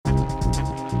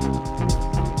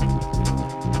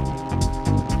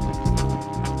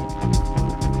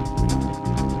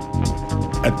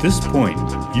At this point,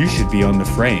 you should be on the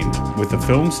frame with a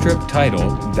film strip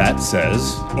title that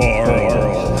says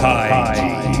Oral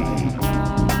Hygiene.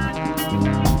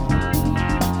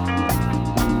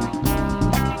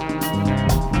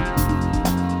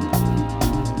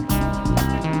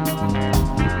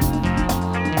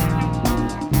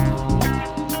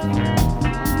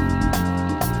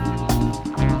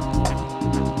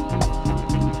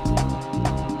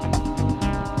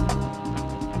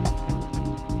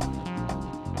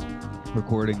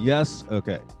 Recording. Yes.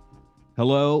 Okay.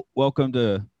 Hello. Welcome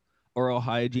to Oral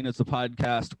Hygiene. It's a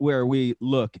podcast where we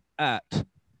look at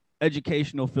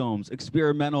educational films,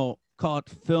 experimental cult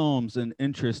films, and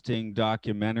interesting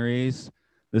documentaries.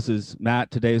 This is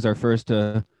Matt. Today's our first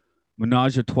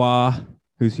menage a trois.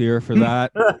 Who's here for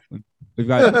that? We've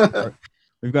got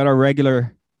our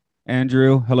regular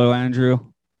Andrew. Hello, Andrew.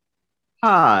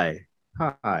 Hi.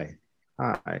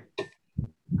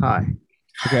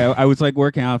 Okay, I was like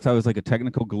working out if that was like a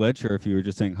technical glitch or if you were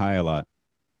just saying hi a lot.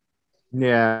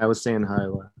 Yeah, I was saying hi a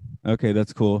lot. Okay,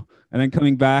 that's cool. And then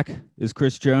coming back is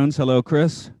Chris Jones. Hello,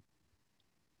 Chris.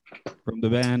 From the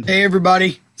band. Hey,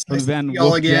 everybody. It's From nice the band to see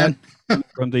y'all again.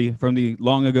 from the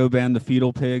long ago band, the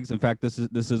Fetal Pigs. In fact, this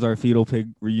is our Fetal Pig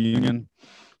reunion.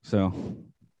 So.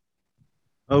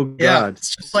 Oh God. Yeah,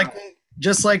 it's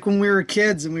just like when we were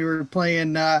kids and we were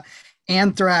playing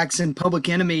Anthrax and Public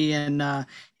Enemy in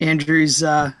Andrew's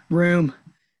room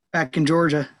back in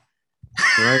Georgia.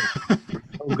 Right.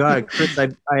 Oh God, Chris, I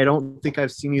don't think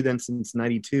I've seen you then since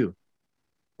 '92.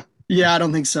 Yeah, I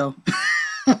don't think so.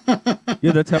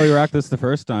 Yeah, that's how we rocked this the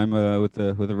first time with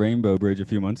the Rainbow Bridge a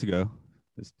few months ago.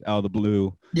 Just out of the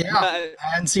blue. Yeah, I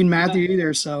hadn't seen Matthew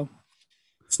either, so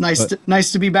it's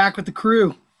nice to be back with the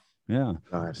crew. Yeah.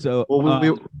 God. So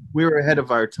we were ahead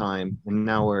of our time, and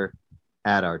now we're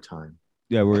at our time.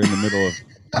 Yeah, we're in the middle of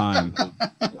time.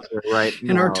 Right.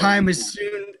 And our time is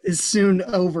soon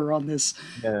over on this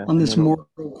mortal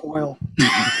coil.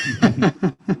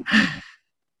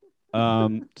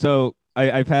 So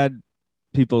I've had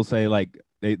people say like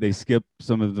they skip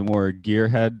some of the more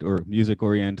gearhead or music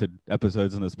oriented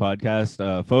episodes in this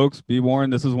podcast. Folks, be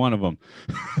warned, this is one of them.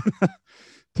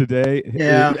 Today,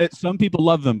 yeah. Some people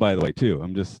love them, by the way, too.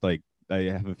 I'm just like, I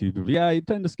have a few people. Yeah, I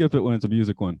tend to skip it when it's a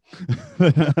music one.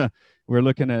 We're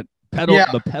looking at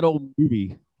the pedal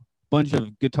movie, bunch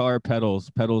of guitar pedals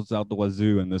out the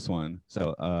wazoo in this one.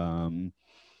 So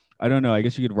I don't know. I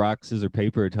guess you could rock, scissors,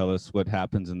 paper. Tell us what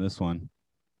happens in this one.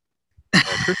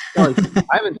 I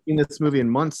haven't seen this movie in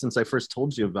months since I first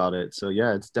told you about it. So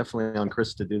yeah, it's definitely on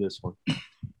Chris to do this one.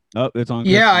 Oh, it's on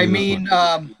Chris. Yeah, I mean,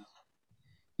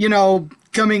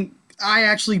 I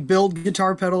actually build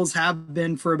guitar pedals, have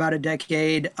been for about a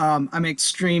decade. I'm an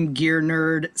extreme gear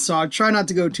nerd, so I try not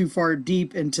to go too far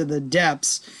deep into the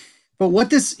depths. But what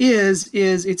this is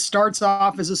it starts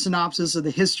off as a synopsis of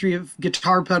the history of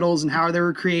guitar pedals and how they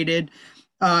were created,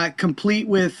 complete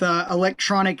with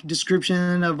electronic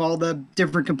description of all the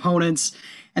different components.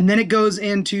 And then it goes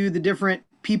into the different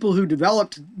people who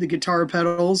developed the guitar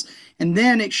pedals. And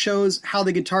then it shows how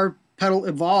the guitar pedal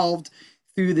evolved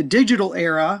through the digital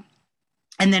era.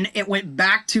 And then it went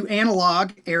back to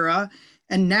analog era.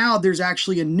 And now there's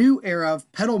actually a new era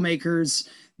of pedal makers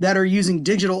that are using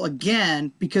digital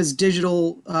again because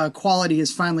digital quality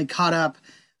has finally caught up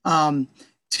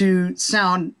to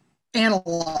sound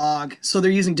analog. So they're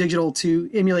using digital to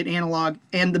emulate analog.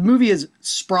 And the movie is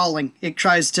sprawling. It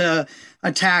tries to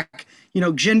attack,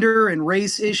 gender and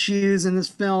race issues in this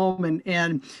film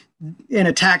and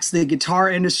attacks the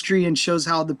guitar industry and shows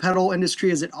how the pedal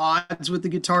industry is at odds with the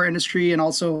guitar industry and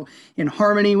also in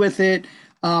harmony with it.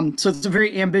 So it's a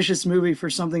very ambitious movie for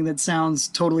something that sounds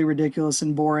totally ridiculous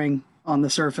and boring on the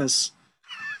surface.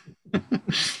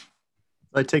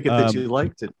 I take it that you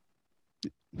liked it.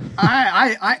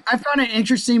 I found it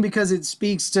interesting because it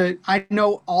speaks to, I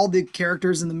know all the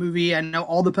characters in the movie. I know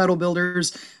all the pedal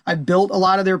builders. I built a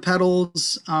lot of their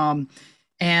pedals.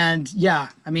 And yeah,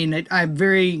 I mean, I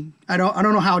don't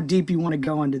know how deep you want to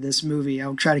go into this movie.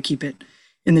 I'll try to keep it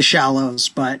in the shallows,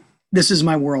 but this is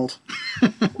my world.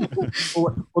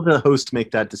 We'll the host make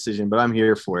that decision, but I'm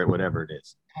here for it, whatever it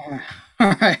is.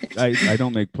 All right. I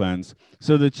don't make plans.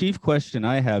 So the chief question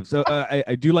I have,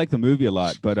 I do like the movie a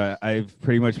lot, but I've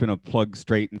pretty much been a plug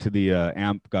straight into the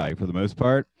amp guy for the most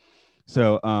part.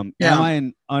 So am I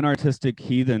an unartistic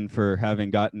heathen for having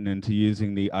gotten into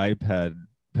using the iPad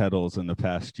pedals in the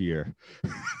past year?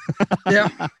 Yeah.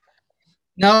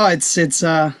 No, it's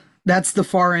that's the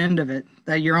far end of it.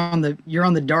 That you're on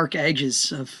the dark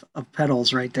edges of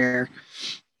pedals right there.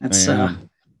 That's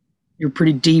you're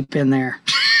pretty deep in there.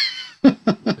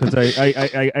 Because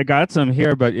I got some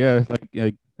here, but yeah,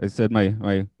 like I said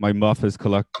my muff is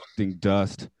collecting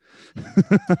dust.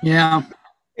 Yeah.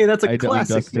 Hey, that's a I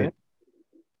classic, dusted. man.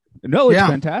 No, it's Yeah.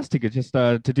 fantastic. It's just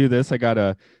to do this, I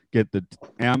gotta get the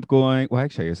amp going. Well,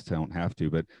 actually, I guess I don't have to,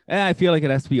 but I feel like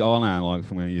it has to be all analog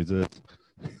if I'm going to use it.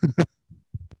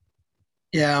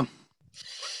 Yeah.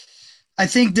 I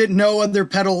think that no other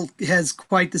pedal has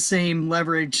quite the same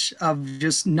leverage of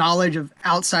just knowledge of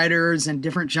outsiders and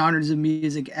different genres of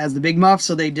music as the Big Muff.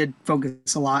 So they did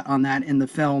focus a lot on that in the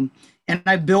film. And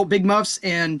I built Big Muffs,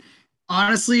 and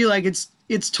honestly, like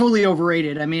it's totally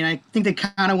overrated. I mean, I think they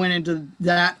kind of went into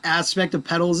that aspect of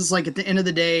pedals. It's like at the end of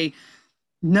the day,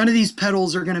 none of these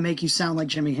pedals are going to make you sound like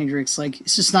Jimi Hendrix. Like,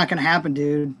 it's just not going to happen,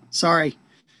 dude. Sorry.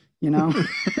 You know,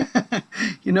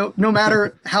 no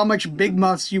matter how much Big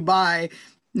Muffs you buy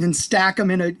and stack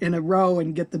them in a row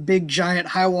and get the big giant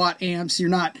high watt amps, you're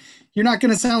not going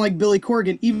to sound like Billy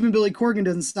Corgan. Even Billy Corgan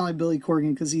doesn't sound like Billy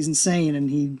Corgan because he's insane,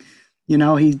 and he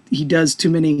does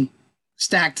too many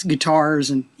stacked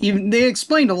guitars, and even they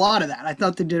explained a lot of that. I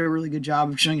thought they did a really good job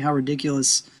of showing how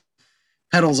ridiculous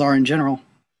pedals are in general.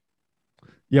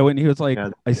 Yeah, when he was like,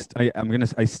 I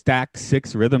stacked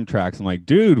 6 rhythm tracks. I'm like,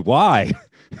 dude, why?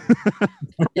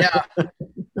 Yeah.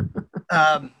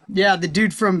 The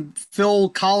dude from Phil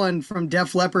Collen from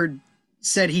Def Leppard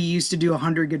said he used to do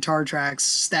 100 guitar tracks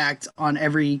stacked on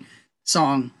every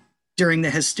song during the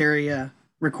Hysteria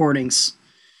recordings,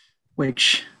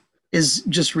 which is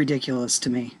just ridiculous to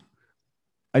me.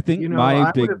 I think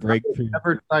my big breakthrough. I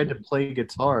never tried to play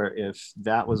guitar if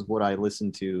that was what I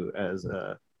listened to as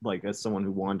someone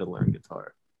who wanted to learn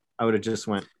guitar. I would have just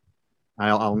went,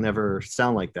 I'll never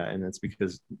sound like that, and it's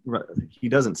because he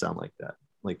doesn't sound like that.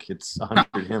 Like, it's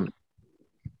 100 him.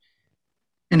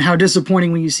 And how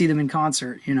disappointing when you see them in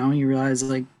concert. You realize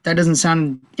like that doesn't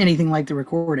sound anything like the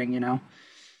recording.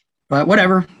 But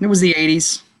whatever. It was the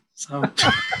 80s, so.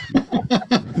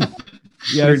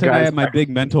 Yeah, I had my big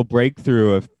mental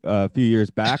breakthrough a few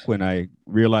years back when I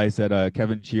realized that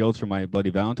Kevin Shields from My Bloody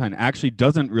Valentine actually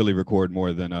doesn't really record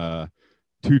more than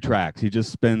 2 tracks. He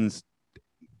just spends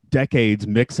decades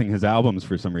mixing his albums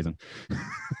for some reason.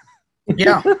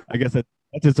 Yeah. I guess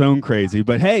that's its own crazy.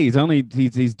 But hey,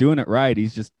 he's doing it right.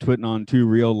 He's just putting on 2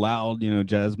 real loud,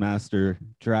 jazz master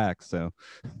tracks. So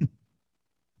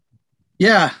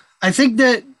yeah, I think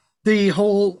that the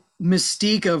whole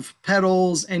mystique of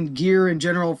pedals and gear in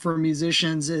general for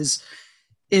musicians is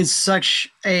such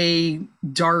a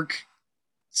dark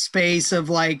space of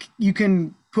like, you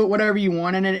can put whatever you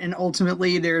want in it, and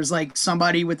ultimately there's like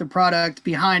somebody with the product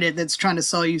behind it that's trying to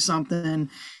sell you something.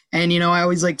 And I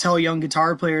always like tell young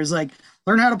guitar players, like,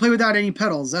 learn how to play without any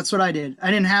pedals. That's what I did. I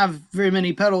didn't have very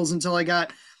many pedals until I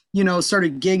got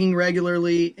started gigging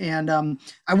regularly. And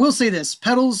I will say this,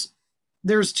 pedals,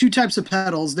 there's 2 types of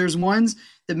pedals. There's ones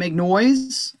that make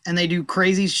noise and they do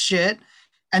crazy shit.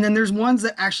 And then there's ones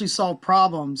that actually solve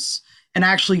problems and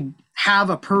actually have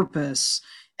a purpose,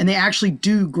 and they actually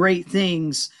do great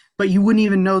things, but you wouldn't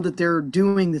even know that they're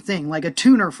doing the thing. Like a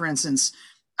tuner, for instance.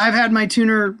 I've had my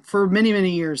tuner for many,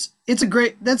 many years.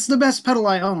 That's the best pedal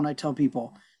I own, I tell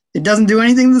people. It doesn't do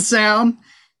anything to the sound.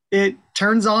 It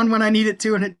turns on when I need it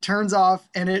to, and it turns off,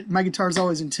 and my guitar's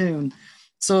always in tune.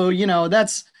 So,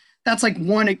 that's like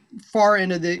one far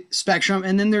end of the spectrum.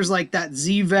 And then there's like that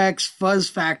ZVEX Fuzz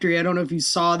Factory. I don't know if you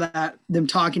saw them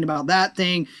talking about that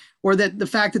thing, or that the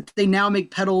fact that they now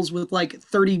make pedals with like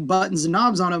 30 buttons and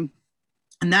knobs on them.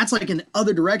 And that's like in the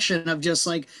other direction of just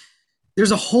like,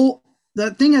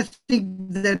 the thing I think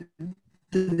that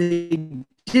they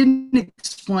didn't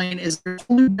explain is there's a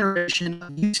whole new generation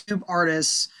of YouTube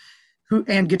artists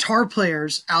and guitar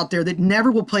players out there that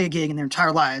never will play a gig in their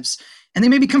entire lives. And they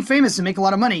may become famous and make a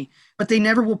lot of money, but they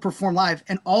never will perform live.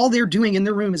 And all they're doing in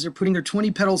their room is they're putting their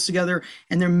 20 pedals together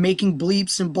and they're making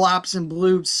bleeps and blops and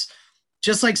bloops,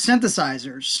 just like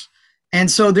synthesizers.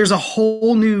 And so there's a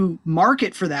whole new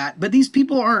market for that. But these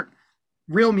people aren't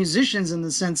real musicians in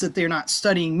the sense that they're not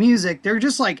studying music. They're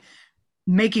just like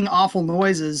making awful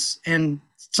noises. And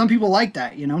some people like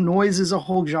that, noise is a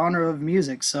whole genre of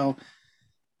music. So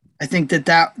I think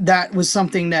that was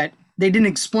something that they didn't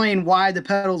explain why the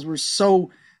pedals were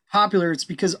so popular. It's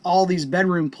because all these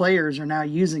bedroom players are now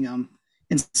using them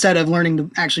instead of learning to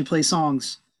actually play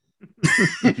songs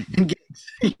and gigs,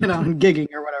 and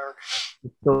gigging or whatever.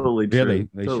 Totally true. Yeah,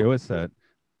 they show us that.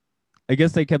 I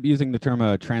guess they kept using the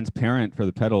term transparent for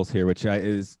the pedals here, which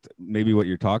is maybe what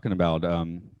you're talking about,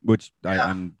 which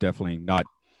I'm definitely not.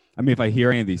 I mean, if I hear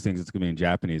any of these things, it's going to be in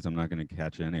Japanese. I'm not going to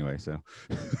catch it anyway. So,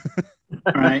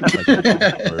 right.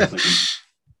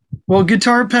 Well,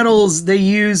 guitar pedals, they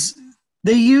use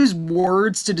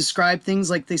words to describe things,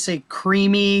 like they say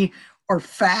creamy or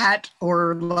fat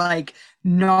or like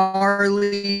gnarly,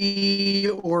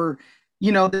 or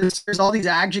there's all these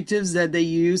adjectives that they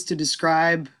use to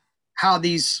describe how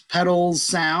these pedals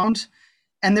sound,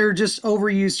 and they're just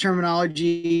overused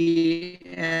terminology,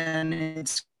 and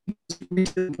it's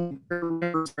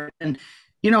and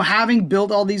having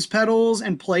built all these pedals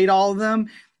and played all of them,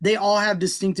 they all have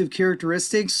distinctive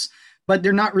characteristics, but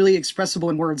they're not really expressible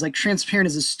in words. Like transparent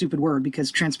is a stupid word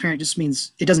because transparent just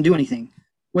means it doesn't do anything.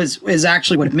 Is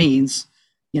actually what it means,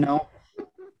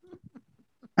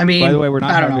 I mean, by the way, we're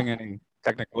not having any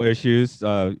technical issues.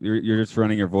 You're just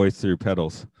running your voice through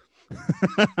pedals.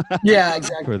 Yeah,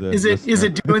 exactly. Is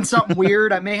it doing something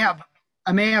weird? I may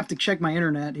have to check my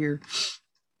internet here.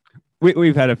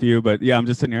 We've had a few, but yeah, I'm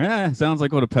just sitting here. Sounds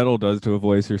like what a pedal does to a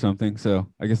voice or something. So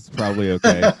I guess it's probably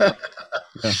okay. Yeah.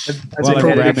 While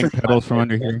I'm grabbing pedals from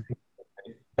under here.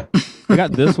 I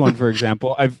got this one, for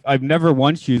example. I've never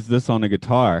once used this on a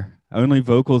guitar. Only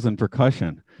vocals and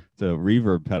percussion. It's a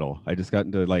reverb pedal. I just got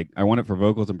into I want it for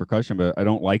vocals and percussion, but I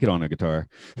don't like it on a guitar.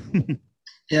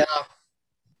 Yeah.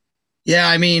 Yeah,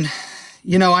 I mean,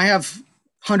 I have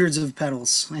hundreds of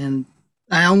pedals, and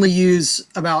I only use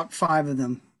about 5 of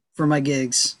them for my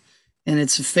gigs. And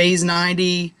it's a Phase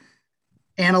 90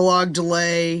 analog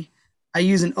delay. I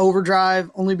use an overdrive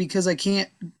only because I can't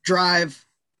drive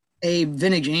a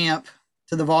vintage amp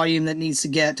to the volume that needs to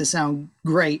get to sound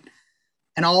great.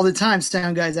 And all the time,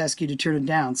 sound guys ask you to turn it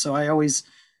down. So I always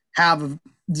have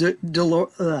like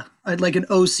an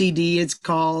OCD, it's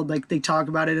called. Like they talk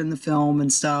about it in the film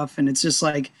and stuff. And it's just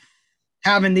like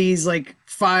having these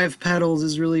 5 pedals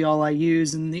is really all I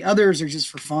use. And the others are just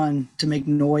for fun, to make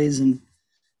noise and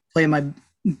play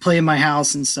in my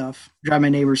house and stuff. Drive my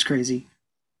neighbors crazy.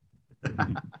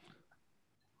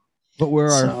 What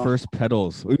were our first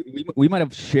pedals? We might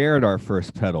have shared our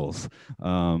first pedals.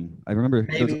 I remember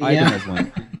those Ibanez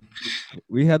ones.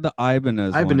 We had the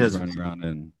Ibanez ones running around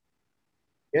in.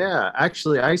 Yeah,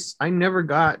 actually, I never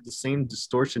got the same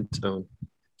distortion tone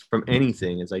from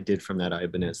anything as I did from that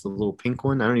Ibanez. The little pink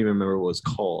one, I don't even remember what it was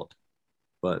called,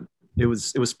 but it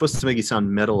was supposed to make it sound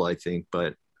metal, I think,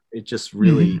 but it just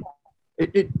really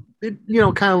it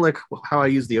kind of like how I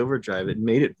use the overdrive. It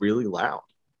made it really loud.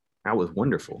 That was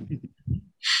wonderful.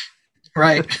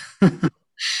 Right.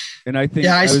 And I think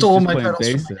I stole my pedals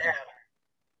from my dad.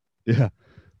 Yeah.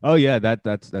 Oh yeah,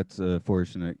 that's a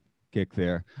fortunate kick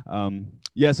there.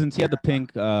 Yeah, since he had the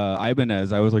pink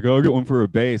Ibanez, I was like, oh, I'll get one for a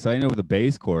bass. I know the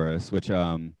bass chorus, which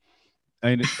and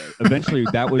eventually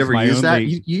that was my only. That?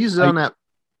 You used it on that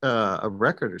a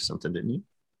record or something, didn't you?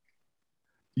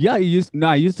 Yeah, I used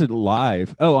it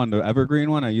live. Oh, on the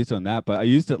Evergreen one, I used it on that, but I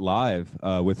used it live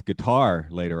with guitar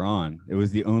later on. It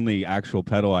was the only actual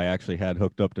pedal I actually had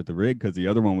hooked up to the rig, because the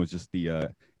other one was just the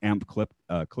amp click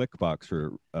box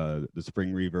for the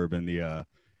spring reverb and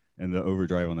the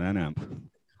overdrive on that amp.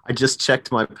 I just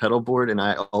checked my pedal board, and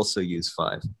I also use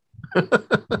 5.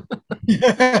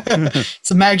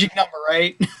 It's a magic number,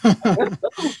 right?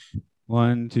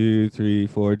 1, 2, 3,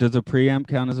 4. Does a preamp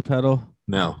count as a pedal?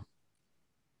 No.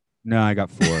 No, I got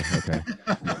 4. Okay.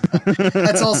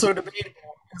 That's also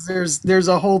debatable, because there's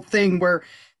a whole thing where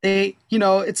they,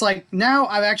 it's like now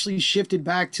I've actually shifted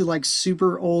back to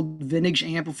super old vintage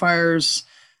amplifiers.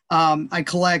 I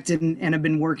collect and have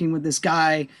been working with this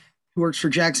guy who works for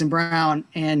Jackson Brown,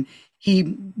 and he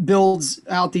builds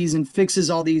out these and fixes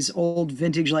all these old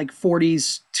vintage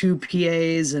 40s 2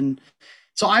 PAs. And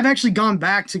so I've actually gone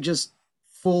back to just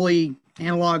fully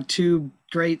analog tube,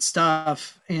 great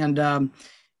stuff. And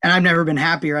I've never been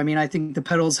happier. I mean, I think the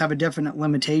pedals have a definite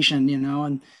limitation,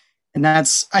 and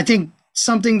that's, I think,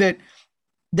 something that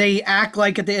they act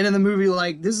like at the end of the movie,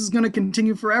 this is going to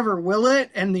continue forever, will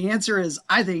it? And the answer is,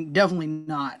 I think definitely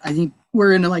not. I think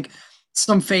we're in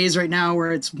some phase right now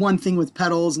where it's one thing with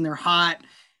pedals and they're hot,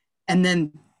 and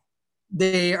then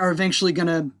they are eventually going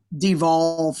to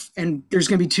devolve, and there's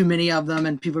going to be too many of them,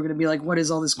 and people are going to be like, what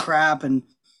is all this crap? And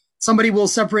somebody will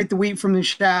separate the wheat from the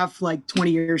chaff 20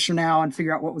 years from now and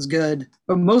figure out what was good.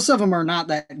 But most of them are not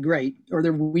that great, or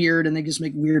they're weird and they just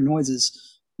make weird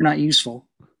noises. They're not useful.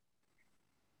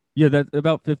 Yeah, that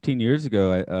about 15 years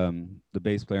ago, the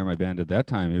bass player in my band at that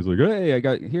time, he was like, hey, I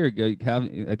got here.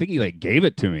 I think he gave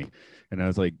it to me. And I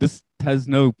was like, this has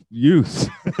no use.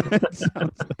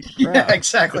 Yeah,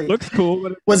 exactly. It looks cool.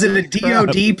 But was it a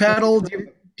DOD pedal? Do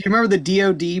you remember the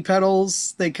DOD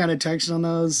pedals? They kind of texted on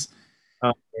those.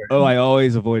 Oh, I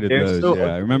always avoided those.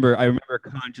 I remember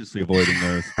consciously avoiding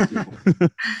those.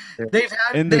 they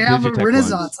have a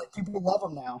renaissance. Ones. People love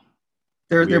them now.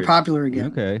 They're popular again.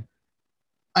 Okay.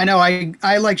 I know.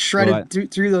 I shredded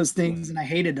through those things, and I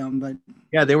hated them. But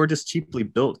yeah, they were just cheaply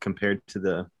built compared to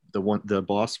the the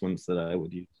Boss ones that I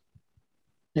would use.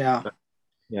 Yeah.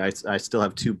 Yeah, I still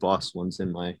have 2 Boss ones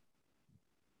in my.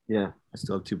 Yeah, I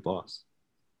still have 2 Boss.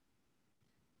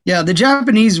 Yeah, the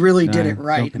Japanese really did No, it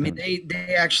right. I don't mean, think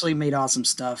they actually made awesome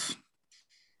stuff.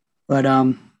 But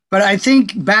I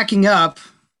think backing up,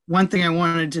 one thing I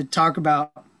wanted to talk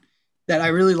about that I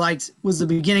really liked was the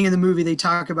beginning of the movie. They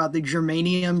talk about the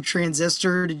germanium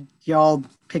transistor. Did y'all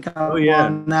pick up Oh, yeah.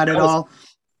 on that at That was- all?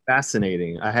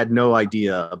 Fascinating. I had no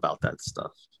idea about that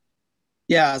stuff.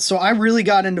 Yeah, so I really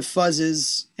got into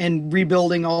fuzzes and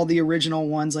rebuilding all the original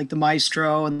ones like the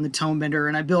Maestro and the Tone Bender,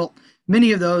 and I built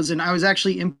many of those. And I was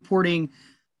actually importing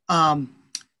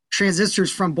transistors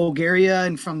from Bulgaria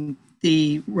and from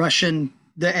the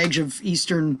edge of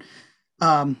Eastern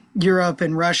Europe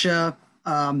and Russia.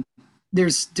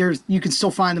 There's you can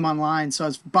still find them online. So I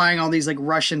was buying all these like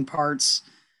Russian parts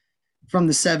from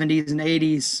the 70s and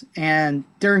 80s, and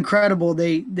they're incredible.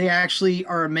 They actually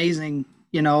are amazing,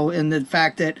 you know, in the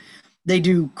fact that they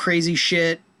do crazy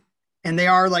shit, and they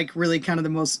are like really kind of the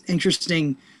most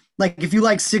interesting. Like if you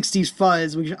like 60s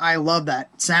fuzz, which I love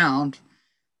that sound,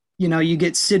 you know, you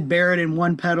get Sid Barrett in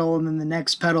one pedal, and then the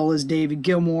next pedal is David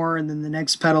Gilmour, and then the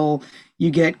next pedal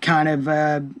you get kind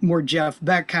of more Jeff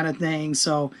Beck kind of thing.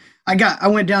 So I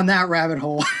went down that rabbit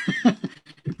hole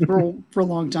for a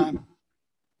long time.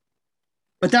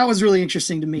 But that was really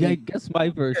interesting to me. Yeah, I guess my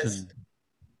version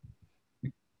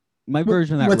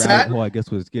of that What's rabbit that? hole, I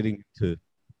guess, was getting to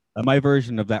my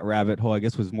version of that rabbit hole, I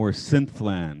guess, was more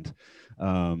synthland.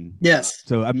 Yes.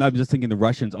 So I'm just thinking the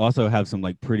Russians also have some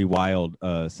like pretty wild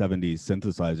 70s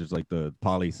synthesizers like the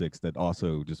Poly 6 that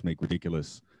also just make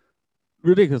ridiculously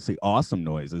awesome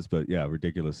noises, but yeah,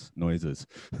 ridiculous noises.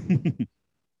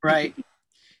 Right.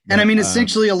 And I mean, Yeah,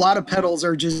 essentially, a lot of pedals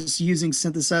are just using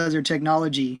synthesizer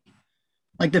technology.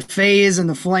 Like the phase and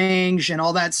the flange and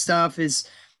all that stuff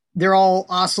they're all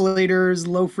oscillators,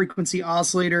 low frequency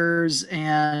oscillators,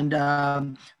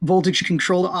 and voltage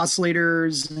controlled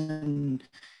oscillators. And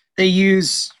they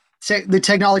use the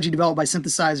technology developed by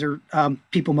synthesizer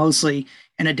people mostly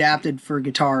and adapted for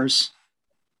guitars.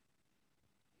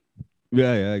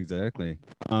 yeah, exactly.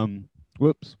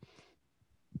 Whoops.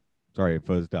 Sorry, I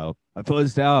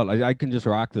fuzzed out. I can just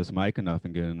rock this mic enough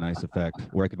and get a nice effect.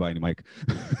 Or I could buy any mic.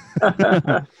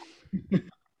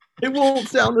 It won't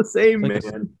sound the same, Like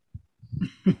man.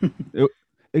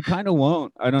 It kind of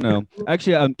won't. I don't know.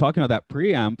 Actually, I'm talking about that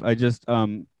preamp. I just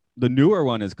the newer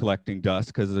one is collecting dust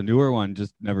because the newer one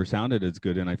just never sounded as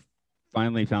good, and I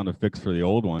finally found a fix for the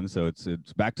old one. So it's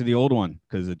back to the old one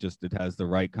because it has the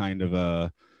right kind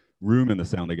of room in the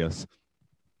sound, I guess.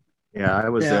 Yeah, I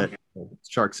was Yeah. at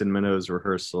Sharks and Minnows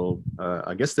rehearsal.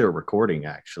 I guess they were recording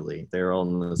actually. They were all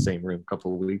in the same room a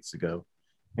couple of weeks ago.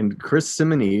 And Chris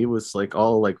Simony was like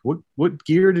all like, what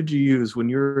gear did you use when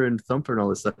you were in Thumper and all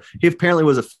this stuff? He apparently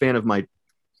was a fan of my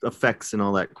effects and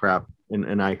all that crap.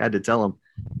 And I had to tell him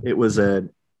it was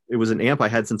an amp I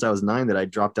had since I was 9 that I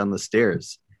dropped down the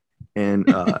stairs.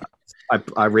 And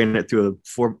I ran it through a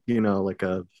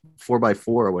 4x4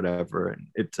 or whatever. And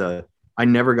I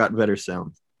never got better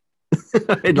sound.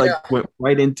 It went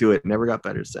right into it, never got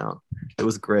better sound. It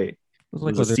was great. It was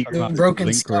like It was what a they're secret. talking about, Broken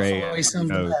Link stuff Ray, always sounds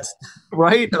you know, the best.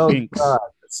 Right? Oh Binks. God,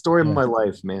 story Yeah. of my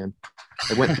life, man.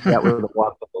 I went through that with a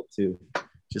walk pedal too.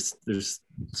 Just there's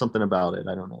something about it.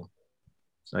 I don't know.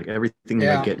 It's like everything that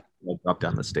Yeah. I get, I drop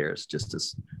down the stairs just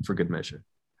as for good measure.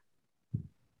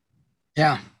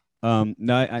 Yeah. I'll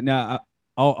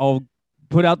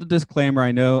put out the disclaimer.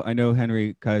 I know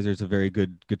Henry Kaiser's a very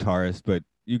good guitarist, but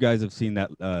you guys have seen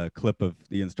that clip of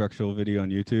the instructional video on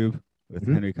YouTube with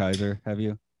Mhm. Henry Kaiser, have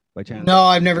you, by chance? No,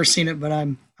 I've never seen it, but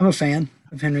I'm a fan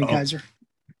of Henry Oh. Kaiser.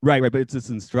 Right, but it's this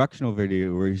instructional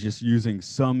video where he's just using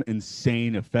some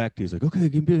insane effect. He's like, okay,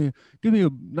 give me a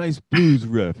nice blues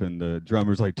riff, and the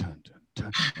drummer's like, dun, dun,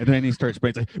 dun. And then he starts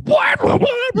playing, it's like, blah, blah, blah,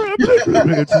 blah, blah, blah.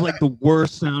 And it's like the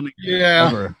worst sounding Yeah.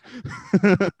 ever.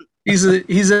 He's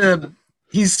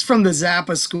from the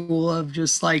Zappa school of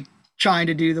just like trying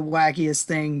to do the wackiest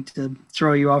thing to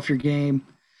throw you off your game.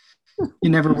 You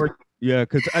never work. Yeah,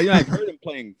 because I've heard him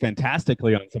playing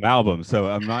fantastically on some albums, so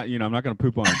I'm not going to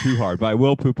poop on him too hard, but I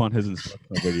will poop on his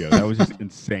instructional video. That was just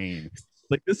insane.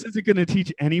 Like, this isn't going to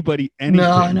teach anybody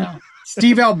anything. No.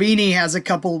 Steve Albini has a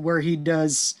couple where he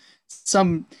does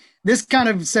some. This kind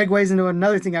of segues into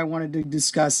another thing I wanted to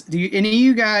discuss. Any of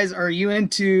you guys, are you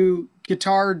into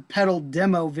guitar pedal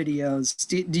demo videos?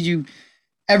 Did you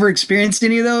ever experience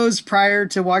any of those prior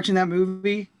to watching that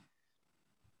movie?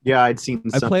 Yeah, I'd seen.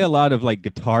 I play a lot of like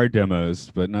guitar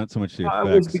demos, but not so much the I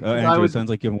was- effects. I Andrew, would- it sounds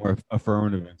like you have a more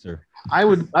affirmative answer. I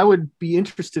would be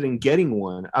interested in getting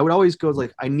one. I would always go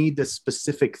like, I need this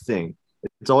specific thing.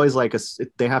 It's always like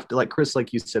they have to, like Chris,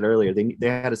 like you said earlier, they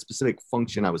had a specific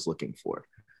function I was looking for.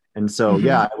 And so,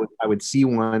 yeah, I would see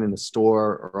one in the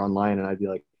store or online, and I'd be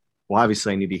like, well,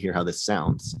 obviously I need to hear how this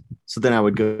sounds. So then I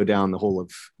would go down the whole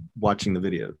of watching the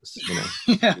videos, you know?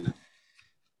 Yeah.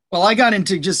 Well, I got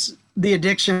into just the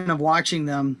addiction of watching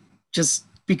them just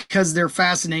because they're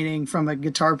fascinating from a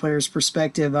guitar player's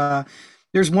perspective.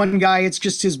 There's one guy, it's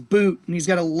just his boot, and he's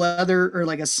got a leather or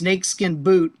like a snakeskin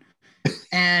boot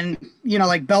and, you know,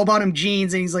 like bell bottom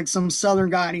jeans, and he's like some Southern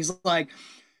guy, and he's like,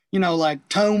 you know, like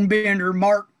Tone Bender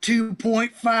Mark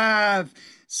 2.5,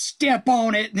 step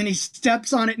on it. And then he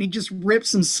steps on it and he just rips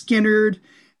some Skinnerd.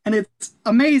 And it's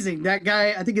amazing. That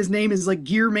guy, I think his name is like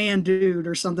Gear Man Dude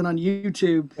or something on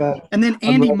YouTube. And then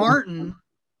Andy Martin,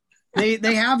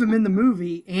 they have him in the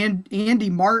movie. And Andy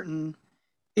Martin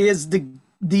is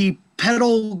the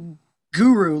pedal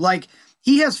guru. Like,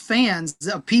 he has fans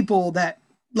of people that,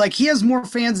 like, he has more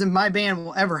fans than my band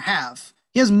will ever have.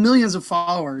 He has millions of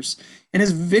followers, and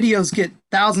his videos get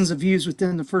thousands of views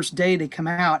within the first day they come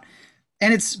out.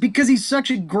 And it's because he's such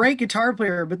a great guitar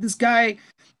player. But this guy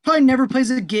probably never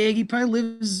plays a gig. He probably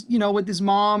lives, you know, with his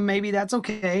mom. Maybe that's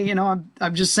okay. You know,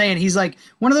 I'm just saying he's like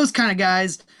one of those kind of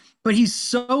guys. But he's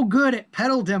so good at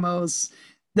pedal demos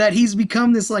that he's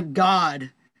become this like god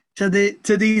to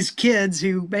these kids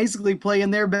who basically play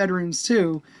in their bedrooms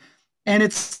too. And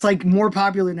it's like more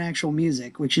popular than actual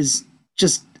music, which is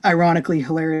just ironically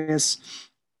hilarious.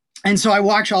 And so I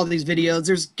watch all these videos.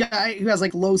 There's a guy who has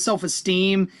like low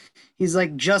self-esteem. He's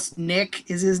like Just Nick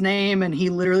is his name, and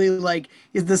he literally like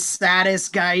is the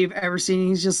saddest guy you've ever seen.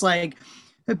 He's just like,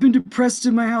 I've been depressed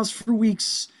in my house for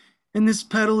weeks, and this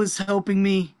pedal is helping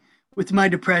me with my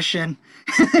depression.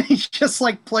 He just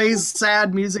like plays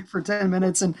sad music for 10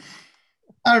 minutes. And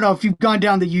I don't know if you've gone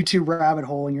down the YouTube rabbit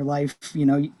hole in your life, you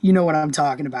know what I'm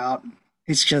talking about.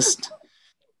 It's just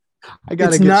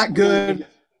it's not good.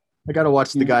 I gotta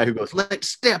watch the guy who goes, let's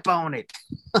step on it.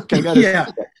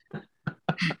 Yeah.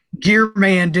 Gear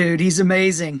Man Dude, he's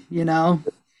amazing, you know.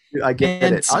 I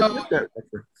get it. So,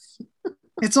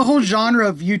 it's a whole genre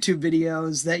of YouTube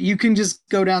videos that you can just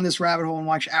go down this rabbit hole and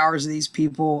watch hours of these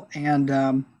people,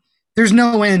 and there's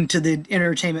no end to the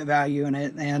entertainment value in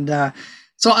it. And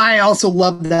so I also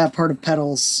love that part of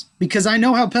pedals because I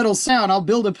know how pedals sound. I'll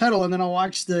build a pedal and then I'll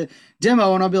watch the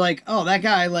demo and I'll be like, oh, that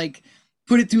guy like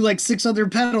put it through like 6 other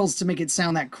pedals to make it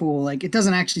sound that cool. Like, it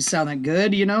doesn't actually sound that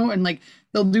good, you know? And like,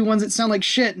 they'll do ones that sound like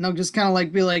shit, and they'll just kind of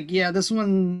like be like, yeah, this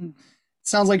one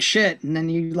sounds like shit. And then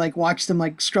you like watch them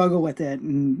like struggle with it,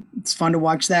 and it's fun to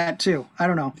watch that too. I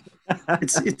don't know.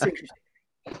 It's interesting.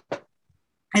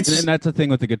 And that's the thing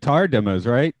with the guitar demos,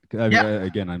 right?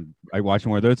 Again, I watch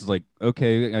more of those. It's like,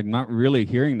 okay, I'm not really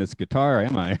hearing this guitar,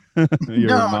 am I? You're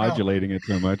modulating it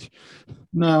so much.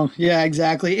 No, yeah,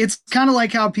 exactly. It's kind of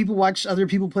like how people watch other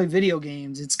people play video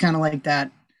games. It's kind of like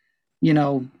that, you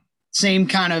know, same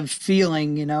kind of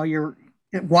feeling. You know,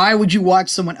 why would you watch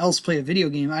someone else play a video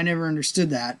game? I never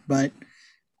understood that. But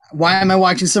why am I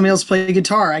watching somebody else play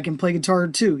guitar? I can play guitar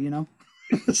too, you know.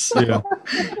 So, yeah.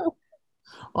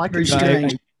 Well, very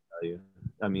strange.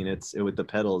 I mean, it's with the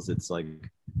pedals. It's like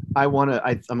I'm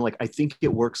like, I think it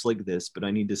works like this, but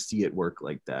I need to see it work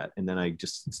like that, and then I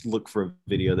just look for a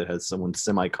video that has someone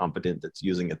semi-competent that's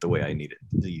using it the way I need it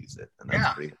to use it. And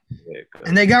that's pretty much the way it goes.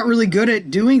 And they got really good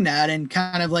at doing that, and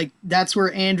kind of like that's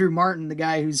where Andrew Martin, the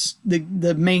guy who's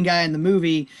the main guy in the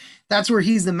movie, that's where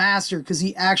he's the master, because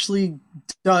he actually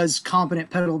does competent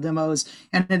pedal demos,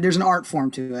 and there's an art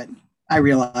form to it. I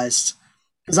realized.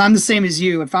 Because I'm the same as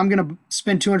you. If I'm gonna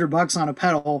spend $200 on a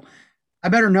pedal, I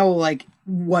better know like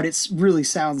what it really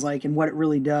sounds like and what it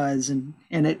really does, and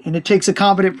it takes a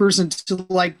competent person to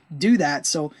like do that.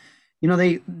 So, you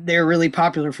know, they're really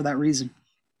popular for that reason.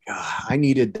 I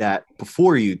needed that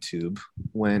before YouTube,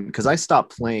 because I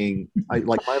stopped playing.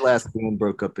 My last band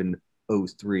broke up in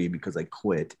 2003 because I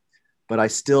quit, but I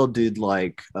still did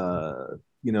like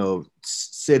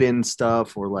sit-in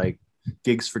stuff or like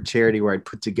gigs for charity where I'd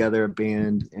put together a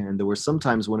band, and there were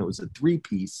sometimes when it was a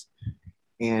 3-piece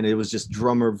and it was just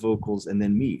drummer, vocals, and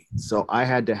then me. So I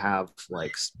had to have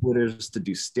like splitters to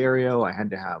do stereo. I had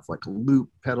to have like loop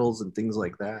pedals and things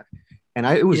like that. And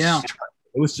it was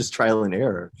just trial and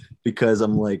error, because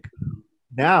I'm like,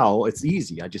 now it's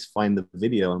easy. I just find the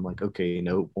video. I'm like, okay,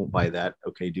 no, won't buy that.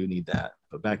 Okay, do need that.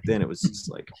 But back then it was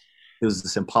just like, it was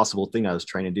this impossible thing I was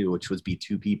trying to do, which was be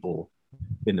 2 people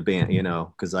in the band, you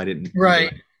know, because I didn't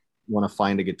want to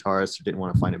find a guitarist or didn't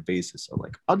want to find a bassist. So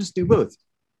like, I'll just do both.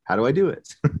 How do I do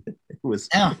it? It was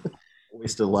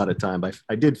wasted a lot of time.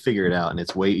 I did figure it out, and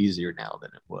it's way easier now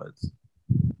than it was.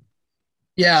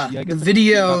 Yeah, the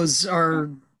videos are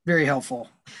very helpful.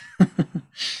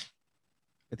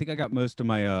 think I got most of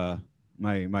my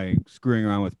my screwing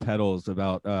around with pedals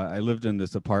about I lived in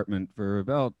this apartment for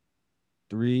about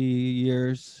 3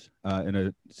 years in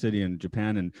a city in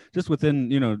Japan, and just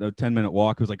within a 10-minute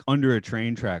walk, it was like under a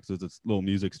train tracks was this little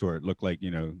music store. It looked like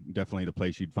definitely the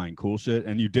place you'd find cool shit,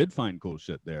 and you did find cool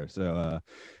shit there. So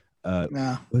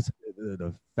Yeah. what's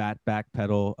the fat back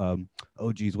pedal?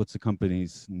 Oh geez, what's the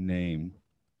company's name?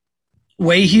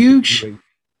 Way huge.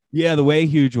 Yeah, the Way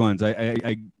Huge ones.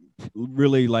 I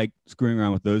really like screwing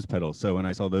around with those pedals. So when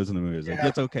I saw those in the movie, I was like, Yeah.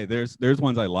 it's okay. There's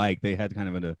ones I like. They had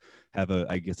kind of have a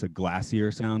I guess a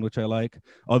glassier sound, which I like.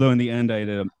 Although in the end, I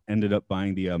ended up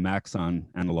buying the Maxon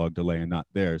analog delay and not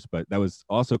theirs. But that was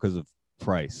also because of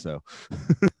price. So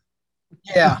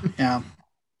Yeah, yeah.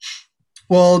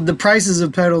 Well, the prices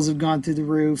of pedals have gone through the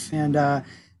roof, and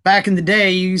back in the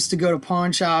day, you used to go to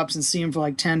pawn shops and see them for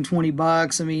like 10, 20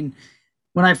 bucks. I mean,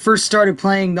 when I first started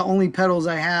playing, the only pedals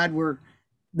I had were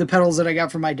the pedals that I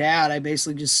got from my dad. I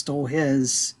basically just stole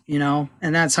his,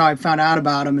 and that's how I found out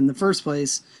about him in the first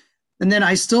place. And then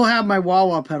I still have my wah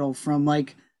wah pedal from I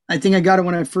think I got it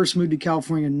when I first moved to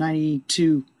California in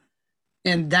 92.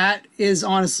 And that is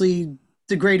honestly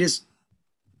the greatest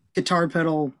guitar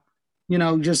pedal,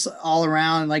 just all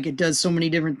around. Like, it does so many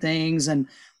different things. And,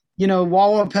 wah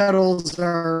wah pedals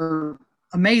are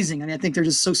amazing. I think they're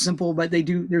just so simple, but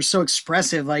they're so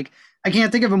expressive. Like, I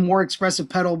can't think of a more expressive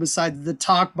pedal besides the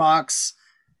Talk Box,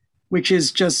 which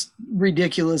is just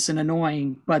ridiculous and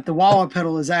annoying. But the wah wah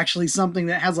pedal is actually something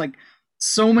that has like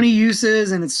so many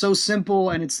uses, and it's so simple,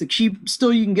 and it's the cheap.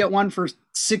 Still, you can get one for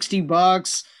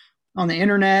 $60 on the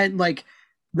internet. Like,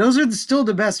 those are still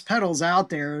the best pedals out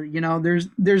there.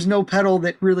 There's no pedal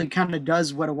that really kind of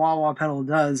does what a wah wah pedal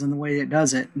does and the way it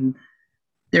does it, and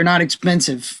they're not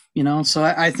expensive. So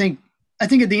I think at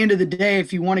the end of the day,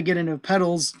 if you want to get into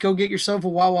pedals, go get yourself a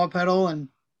wah wah pedal and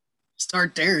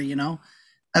start there.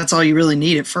 That's all you really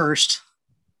need at first.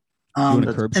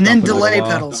 And then delay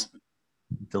pedals.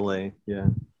 Delay, yeah.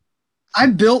 I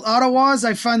built Ottawas.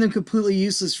 I find them completely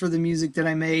useless for the music that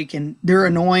I make, and they're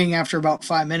annoying after about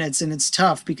 5 minutes, and it's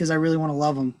tough because I really want to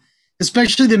love them,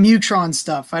 especially the Mutron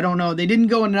stuff. I don't know. They didn't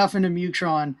go enough into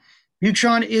Mutron.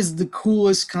 Mutron is the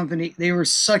coolest company. They were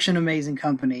such an amazing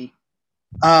company,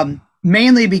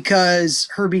 mainly because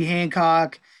Herbie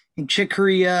Hancock and Chick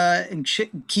Corea and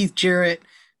Keith Jarrett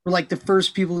were like the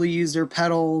first people to use their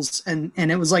pedals, and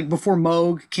it was like before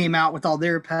Moog came out with all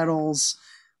their pedals.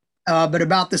 But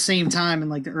about the same time in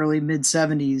like the early mid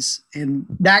 70s. And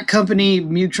that company,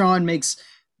 Mutron, makes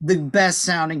the best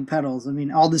sounding pedals. I mean,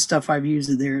 all the stuff I've used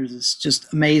of theirs is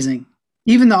just amazing.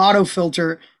 Even the auto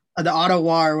filter, the auto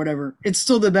wah or whatever, it's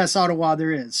still the best auto wah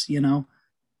there is,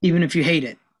 even if you hate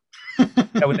it.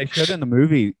 Yeah, when they showed it in the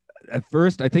movie, at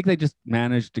first, I think they just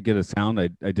managed to get a sound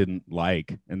I didn't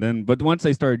like. But once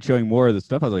they started showing more of the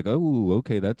stuff, I was like, oh,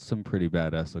 okay, that's some pretty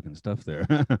badass looking stuff there.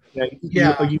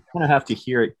 Yeah, you kind of have to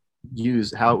hear it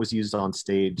how it was used on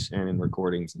stage and in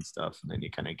recordings and stuff, and then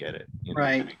you kind of get it.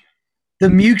 Right. The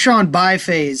Mutron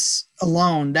biphase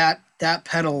alone, that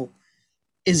pedal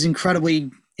is incredibly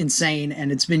insane,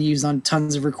 and it's been used on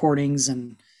tons of recordings,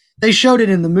 and they showed it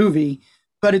in the movie,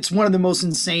 but it's one of the most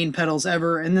insane pedals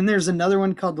ever. And then there's another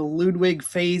one called the Ludwig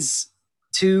Phase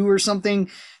 2 or something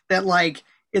that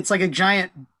it's like a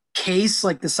giant case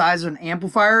like the size of an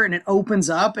amplifier, and it opens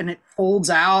up and it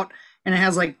folds out, and it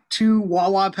has like 2 wah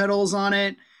wah pedals on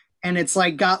it, and it's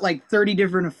like got like 30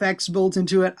 different effects built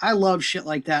into it. I love shit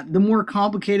like that. The more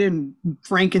complicated and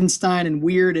Frankenstein and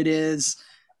weird it is,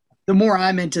 the more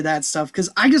I'm into that stuff,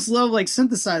 because I just love like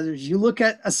synthesizers. You look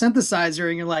at a synthesizer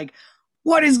and you're like,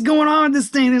 what is going on with this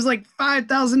thing? There's like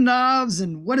 5,000 knobs,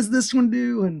 and what does this one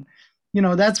do? And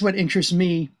that's what interests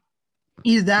me.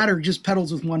 Either that or just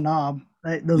pedals with one knob.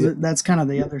 That's kind of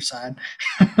the other side.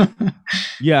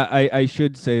 Yeah, I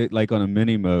should say, like on a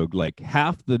mini Moog, like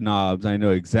half the knobs I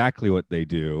know exactly what they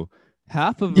do.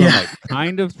 Half of them I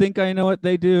kind of think I know what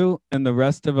they do, and the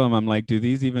rest of them I'm like, do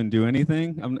these even do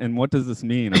anything? And what does this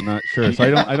mean? I'm not sure. So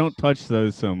I don't touch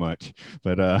those so much.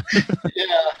 But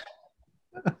yeah,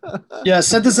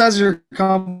 synthesizers are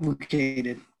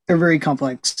complicated. They're very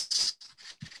complex.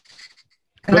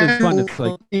 But it's fun. It's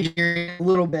like a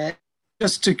little bit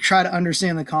just to try to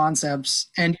understand the concepts,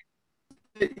 and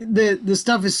the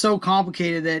stuff is so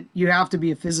complicated that you have to be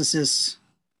a physicist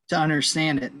to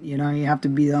understand it. You have to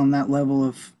be on that level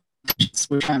of,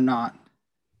 which I'm not.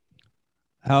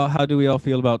 How do we all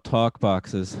feel about talk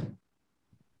boxes?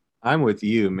 I'm with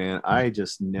you, man. I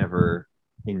just never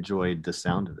enjoyed the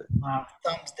sound of it. Wow,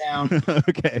 thumbs down.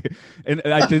 Okay. And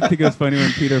I did think it was funny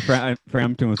when Peter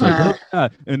Frampton was like,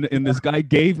 and this guy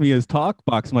gave me his talk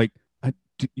box. I'm like,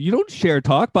 You don't share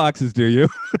talk boxes, do you?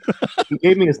 He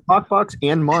gave me his talk box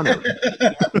and mono.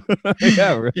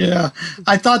 Yeah, right. Yeah,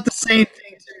 I thought the same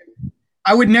thing too.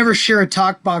 I would never share a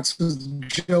talk box with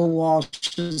Joe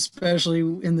Walsh, especially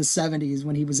in the 70s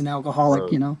when he was an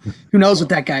alcoholic. You know, who knows what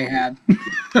that guy had?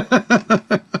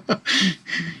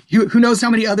 Who knows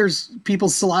how many others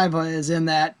people's saliva is in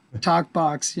that talk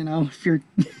box? You know, if you're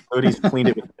Cody's cleaned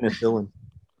it with penicillin.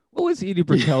 What was Edie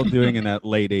Brickell doing in that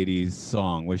late '80s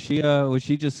song? Was she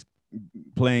just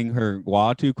playing her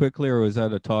wah too quickly, or was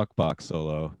that a talk box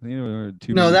solo? You know,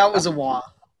 no, that was a wah.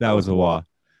 That was a wah.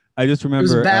 I just It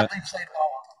was remember. badly played wah.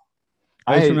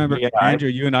 I just remember Andrew,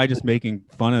 you and I just making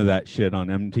fun of that shit on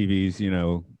MTV's,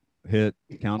 hit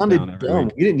countdown. Sounded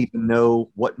dumb. We didn't even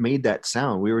know what made that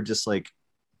sound. We were just like,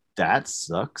 that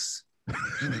sucks.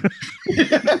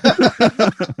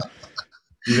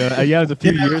 Yeah, it was a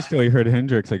few years till we heard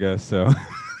Hendrix, I guess. So,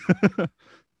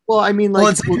 well, I mean, like,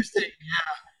 well, it's interesting.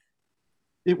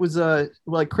 Yeah, it was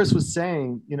like Chris was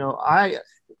saying,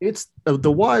 it's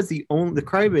the wah is the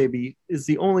Crybaby is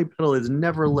the only pedal that's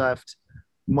never left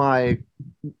my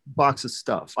box of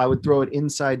stuff. I would throw it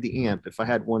inside the amp if I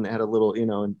had one that had a little,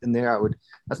 in there.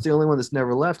 That's the only one that's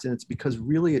never left, and it's because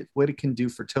really what it can do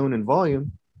for tone and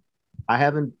volume. I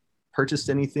haven't purchased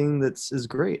anything that's as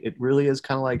great. It really is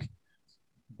kind of like,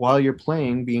 while you're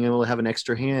playing, being able to have an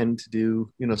extra hand to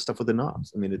do, stuff with the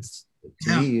knobs. I mean, it's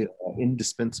to me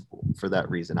indispensable for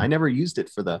that reason. I never used it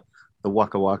for the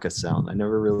waka waka sound. I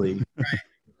never really.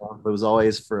 It was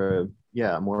always for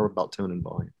more about tone and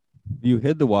volume. You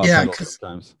hid the wah pedal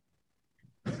sometimes.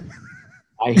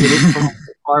 I hid it from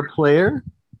our player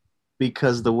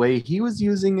because the way he was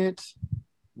using it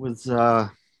was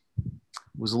a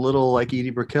little like Edie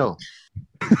Brickell.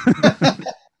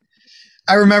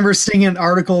 I remember seeing an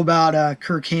article about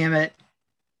Kirk Hammett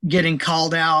getting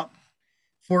called out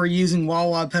for using wah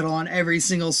wah pedal on every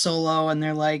single solo, and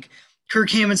they're like, Kirk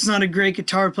Hammett's not a great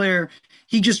guitar player.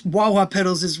 He just wah wah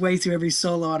pedals his way through every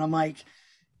solo, and I'm like,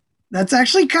 that's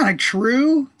actually kind of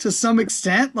true to some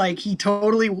extent. Like, he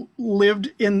totally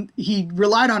he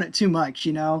relied on it too much,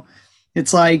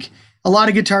 It's like a lot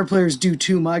of guitar players do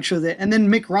too much with it. And then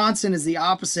Mick Ronson is the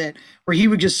opposite, where he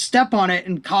would just step on it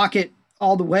and cock it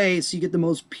all the way so you get the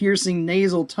most piercing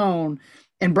nasal tone.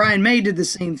 And Brian May did the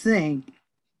same thing.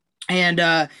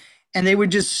 And they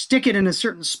would just stick it in a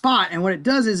certain spot. And what it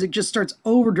does is it just starts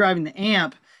overdriving the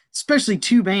amp, especially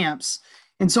tube amps.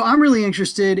 And so I'm really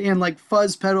interested in like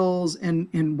fuzz pedals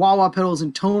and wah-wah pedals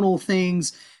and tonal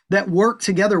things that work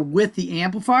together with the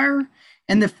amplifier.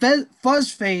 And the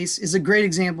fuzz face is a great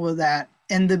example of that.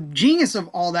 And the genius of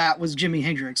all that was Jimi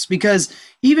Hendrix, because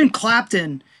even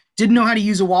Clapton didn't know how to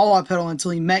use a wah-wah pedal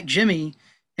until he met Jimi.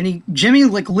 And Jimi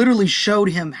like literally showed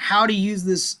him how to use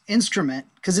this instrument,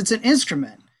 because it's an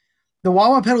instrument. The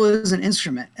wah-wah pedal is an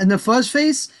instrument, and the fuzz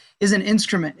face is an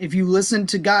instrument. If you listen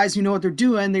to guys who know what they're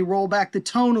doing, they roll back the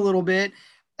tone a little bit,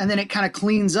 and then it kind of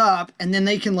cleans up, and then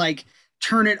they can like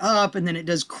turn it up, and then it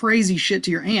does crazy shit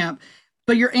to your amp.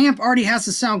 But your amp already has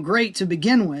to sound great to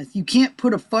begin with. You can't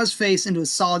put a fuzz face into a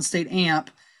solid state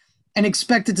amp and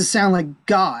expect it to sound like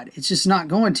God. It's just not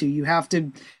going to. You have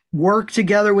to work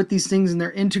together with these things, and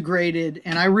they're integrated.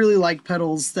 And I really like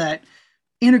pedals that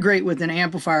integrate with an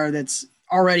amplifier that's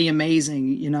already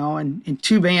amazing, and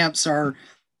tube amps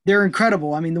they're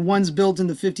incredible. I mean, the ones built in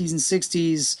the 50s and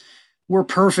 60s were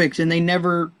perfect, and they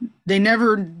never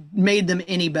made them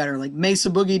any better. Like Mesa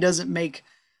Boogie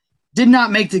did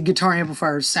not make the guitar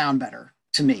amplifiers sound better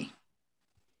to me.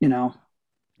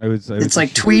 It's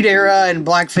like Tweed era and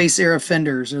Blackface era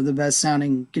Fenders are the best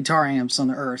sounding guitar amps on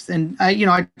the earth. And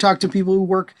I talk to people who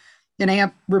work in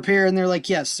amp repair, and they're like,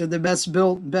 yes, they're the best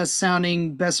built, best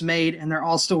sounding, best made, and they're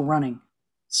all still running.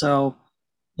 So,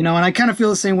 and I kind of feel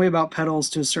the same way about pedals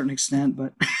to a certain extent,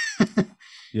 but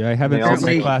yeah, I haven't had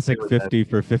my Classic 50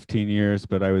 for 15 years,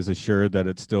 but I was assured that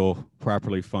it's still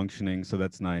properly functioning. So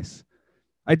that's nice.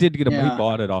 I did get he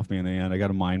bought it off me in the end. I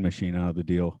got a Mind Machine out of the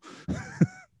deal.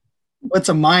 What's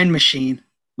a Mind Machine?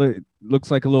 It looks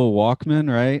like a little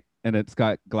Walkman, right? And it's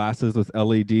got glasses with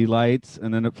LED lights,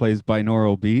 and then it plays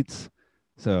binaural beats.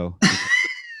 So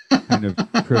kind of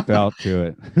trip out to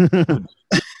it.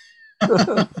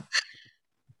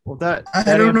 Well, I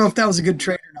don't know if that was a good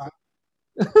trade or not.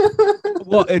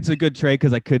 Well, it's a good trade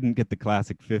because I couldn't get the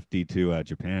Classic 50 to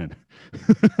Japan.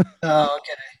 Oh,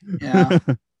 okay. Yeah.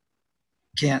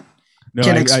 Can't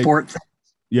export.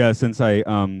 Yeah, since I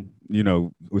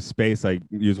with space, I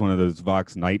use one of those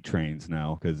Vox night trains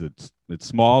now because it's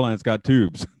small and it's got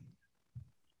tubes.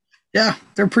 Yeah,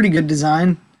 they're pretty good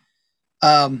design.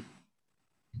 Yeah.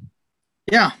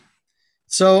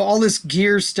 So all this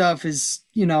gear stuff is,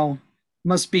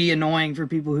 must be annoying for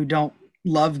people who don't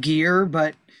love gear,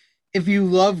 but if you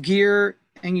love gear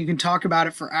and you can talk about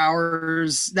it for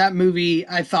hours, that movie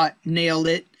I thought nailed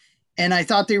it. And I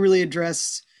thought they really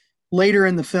addressed later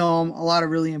in the film a lot of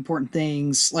really important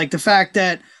things, like the fact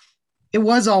that it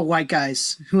was all white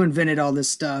guys who invented all this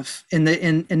stuff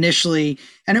initially,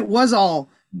 and it was all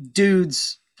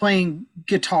dudes playing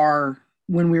guitar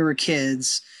when we were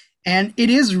kids. And it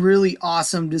is really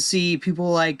awesome to see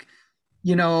people like,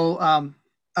 you know,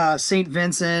 Saint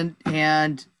Vincent,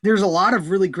 and there's a lot of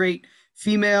really great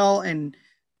female and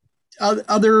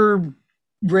other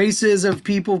races of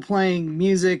people playing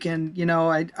music. And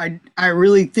I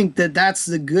really think that that's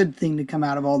the good thing to come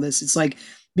out of all this. It's like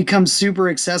becomes super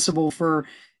accessible for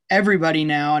everybody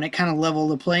now, and it kind of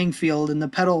leveled the playing field. And the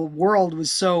pedal world was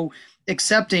so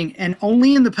accepting, and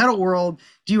only in the pedal world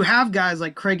do you have guys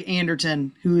like Craig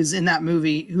Anderton, who is in that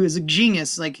movie, who is a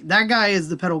genius. Like, that guy is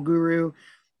the pedal guru.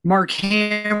 Mark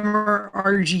Hammer,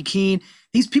 RG Keen,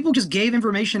 these people just gave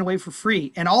information away for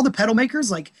free. And all the pedal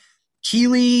makers like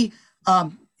Keeley,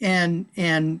 well, I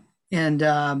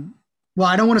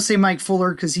don't want to say Mike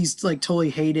Fuller because he's like totally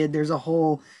hated. There's a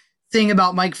whole thing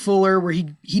about Mike Fuller where he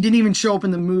didn't even show up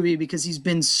in the movie because he's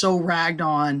been so ragged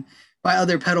on by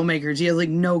other pedal makers. He has like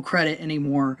no credit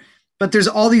anymore. But there's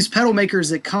all these pedal makers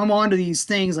that come onto these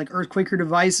things like Earthquaker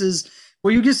Devices,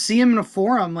 where you just see them in a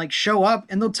forum, like show up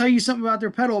and they'll tell you something about their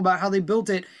pedal, about how they built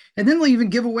it. And then they'll even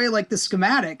give away like the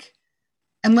schematic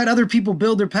and let other people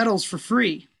build their pedals for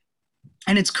free.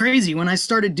 And it's crazy. When I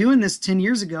started doing this 10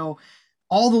 years ago,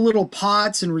 all the little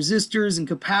pots and resistors and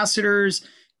capacitors,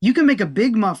 you can make a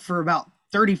Big Muff for about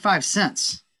 35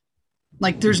 cents.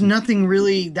 Like, there's nothing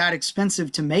really that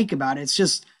expensive to make about it. It's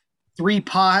just 3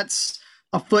 pots,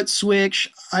 a foot switch,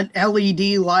 an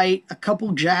LED light, a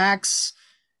couple jacks,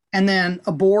 and then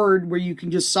a board where you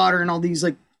can just solder in all these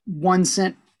like 1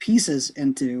 cent pieces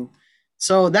into.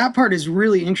 So that part is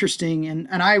really interesting. And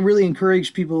I really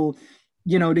encourage people,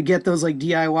 to get those like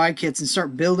DIY kits and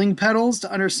start building pedals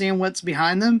to understand what's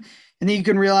behind them. And then you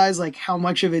can realize like how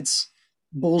much of it's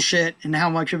bullshit and how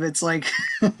much of it's like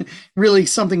really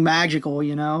something magical,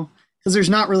 because there's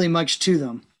not really much to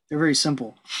them. They're very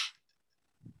simple.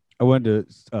 I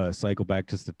wanted to cycle back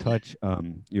just a touch.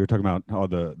 You were talking about all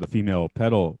the female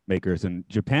pedal makers in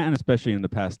Japan, especially in the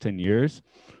past 10 years.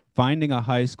 Finding a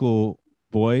high school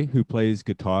boy who plays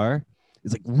guitar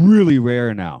is like really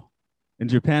rare now. In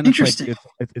Japan,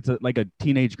 it's like a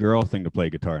teenage girl thing to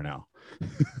play guitar now.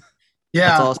 Yeah.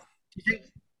 That's awesome.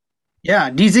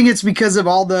 Yeah. Do you think it's because of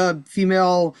all the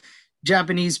female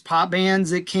Japanese pop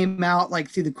bands that came out like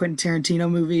through the Quentin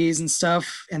Tarantino movies and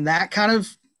stuff, and that kind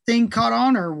of thing caught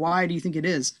on, or why do you think it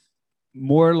is?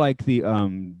 More like the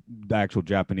actual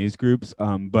Japanese groups,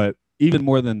 but even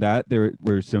more than that, there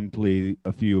were simply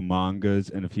a few mangas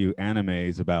and a few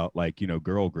animes about like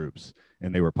girl groups,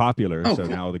 and they were popular. So cool.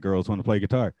 Now the girls want to play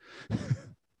guitar.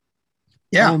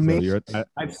 Yeah, so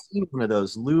I've seen one of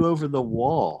those, Lou Over the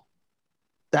Wall.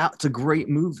 That's a great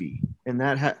movie, and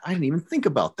I didn't even think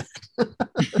about that.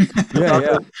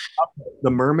 Yeah.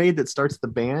 The mermaid that starts the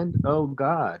band. Oh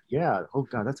God, yeah. Oh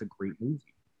God, that's a great movie.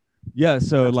 Yeah,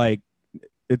 so like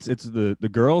it's the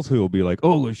girls who will be like,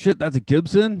 oh shit, that's a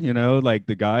Gibson. Like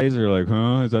the guys are like,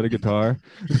 huh, is that a guitar?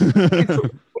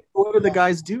 What do the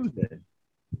guys do then?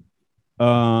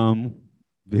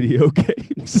 Video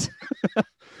games.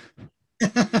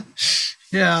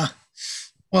 Yeah.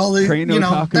 Well,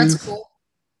 that's cool.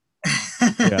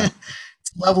 Yeah.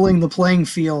 It's leveling the playing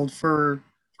field for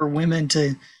women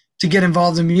to get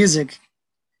involved in music.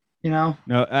 No,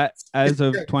 as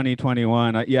of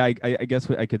 2021, I guess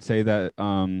I could say that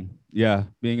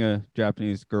being a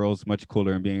Japanese girl is much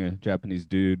cooler than being a Japanese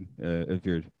dude if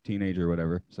you're a teenager or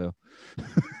whatever. So you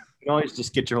can always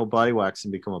just get your whole body waxed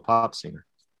and become a pop singer.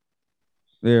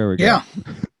 There we go. Yeah.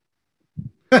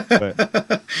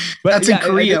 but that's in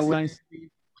Korea. Nice.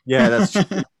 Yeah, that's true.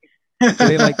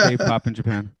 They like K-pop in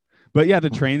Japan. But yeah, the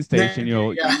train station,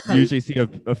 you'll usually see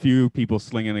a few people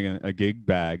slinging a gig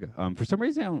bag. For some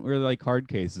reason, I don't really like hard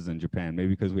cases in Japan. Maybe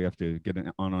because we have to get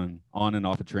on and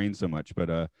off a train so much.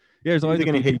 But there's always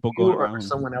going to be people going around. Or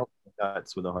someone else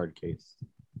nuts with a hard case.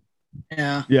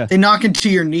 Yeah. Yeah. They knock into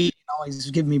your knee and always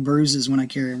give me bruises when I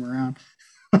carry them around.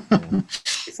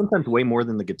 Sometimes way more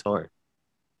than the guitar.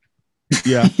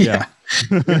 Yeah.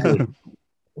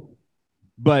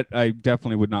 But I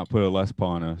definitely would not put a Les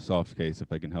Paul in a soft case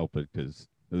if I can help it, because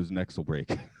those necks will break.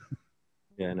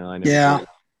 Yeah, no, I know. Yeah.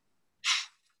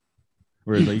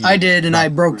 Whereas I did, and I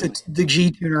broke the G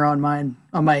tuner on my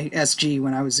SG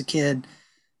when I was a kid.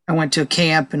 I went to a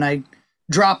camp and I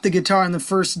dropped the guitar on the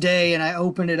first day, and I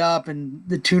opened it up, and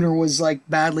the tuner was like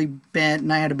badly bent,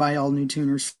 and I had to buy all new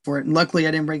tuners for it. And luckily,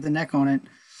 I didn't break the neck on it.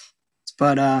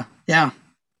 But yeah,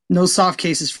 no soft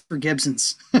cases for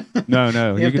Gibsons.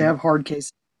 No. You have to have hard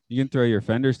cases. You can throw your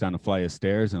fenders down a flight of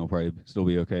stairs, and it'll probably still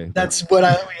be okay. That's what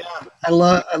I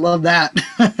love that.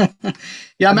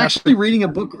 Yeah, I'm actually reading a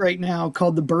book right now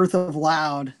called The Birth of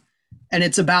Loud, and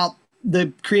it's about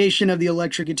the creation of the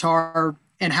electric guitar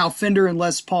and how Fender and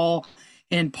Les Paul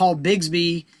and Paul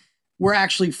Bigsby were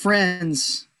actually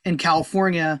friends in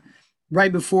California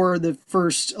right before the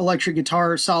first electric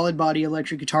guitar, solid body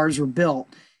electric guitars were built,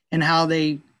 and how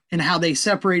they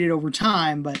separated over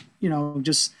time. But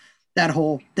just that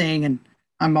whole thing. And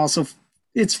I'm also,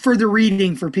 it's further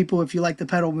reading for people if you like the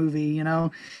Pedal movie,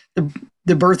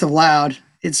 the Birth of Loud.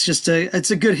 It's just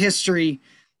it's a good history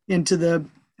into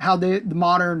how the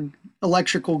modern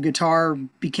electrical guitar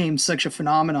became such a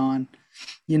phenomenon.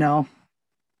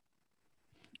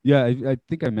 Yeah, I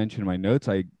think I mentioned in my notes.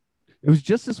 It was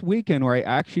just this weekend where I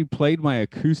actually played my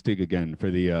acoustic again for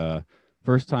the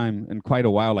first time in quite a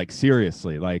while, like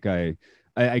seriously. Like I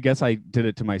guess I did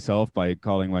it to myself by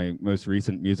calling my most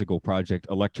recent musical project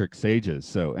Electric Sages.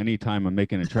 So anytime I'm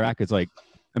making a track, it's like,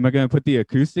 am I going to put the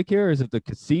acoustic here, or is it the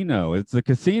casino? It's the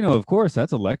casino, of course.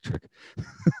 That's electric.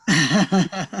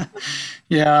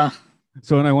 Yeah.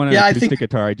 So when I want an acoustic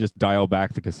guitar, I just dial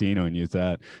back the casino and use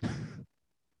that.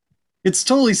 It's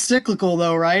totally cyclical,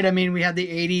 though, right? I mean, we had the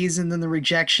 80s and then the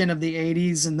rejection of the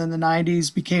 80s, and then the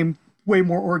 90s became way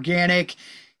more organic.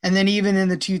 And then even in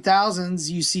the 2000s,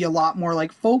 you see a lot more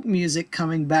like folk music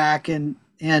coming back, and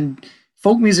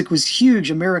folk music was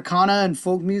huge. Americana and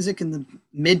folk music in the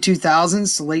mid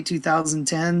 2000s to late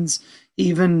 2010s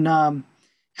even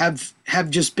have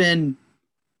just been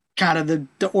kind of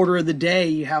the order of the day.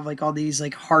 You have like all these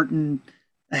like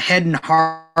Head and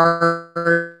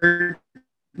Heart,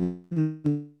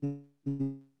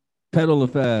 pedal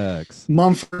effects,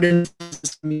 Mumford and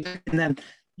then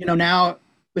now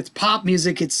with pop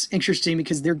music, it's interesting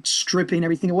because they're stripping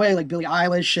everything away, like Billie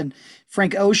Eilish and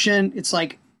Frank Ocean. It's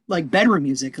like bedroom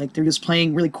music, like they're just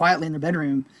playing really quietly in their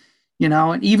bedroom,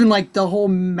 and even like the whole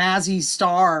Mazzy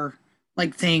Star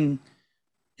like thing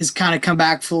has kind of come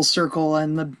back full circle,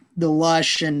 and the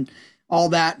Lush and all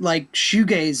that like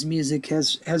shoegaze music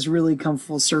has really come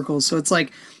full circle. So it's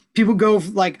like people go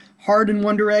like hard in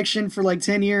one direction for like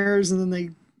 10 years, and then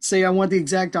they say I want the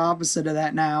exact opposite of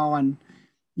that now, and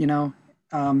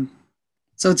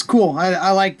so it's cool.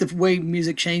 I like the way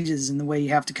music changes and the way you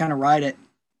have to kind of ride it.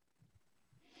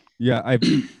 Yeah,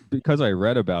 because I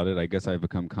read about it, I guess I've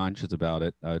become conscious about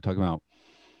it. Talking about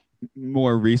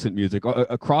more recent music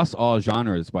across all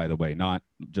genres, by the way, not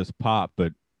just pop,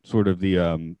 but sort of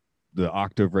the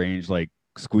octave range, like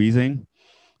squeezing.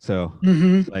 So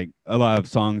like a lot of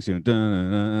songs, that's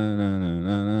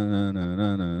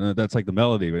like the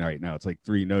melody right now. It's like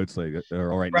three notes, like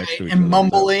they're all right next to each other. And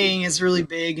mumbling is really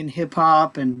big in hip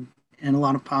hop and a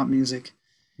lot of pop music.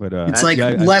 But it's like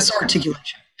less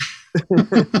articulation.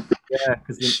 Yeah,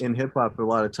 because in hip hop, a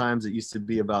lot of times it used to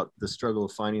be about the struggle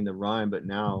of finding the rhyme, but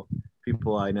now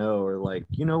people I know are like,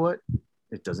 you know what?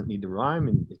 It doesn't need to rhyme,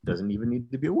 and it doesn't even need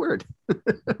to be a word.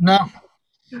 No.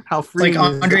 How free!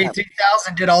 Like Andre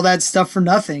 3000 did all that stuff for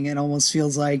nothing. It almost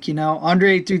feels like,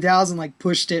 Andre 3000 like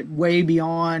pushed it way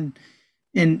beyond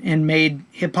and made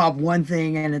hip hop one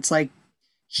thing, and it's like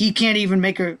he can't even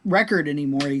make a record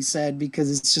anymore, he said, because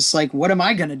it's just like, what am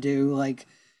I gonna do? Like,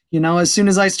 as soon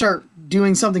as I start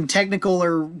doing something technical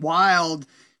or wild,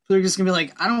 they're just gonna be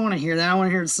like, I don't want to hear that. I want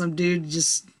to hear some dude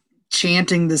just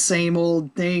chanting the same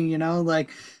old thing, like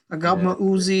I got my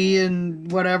Uzi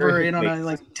and whatever,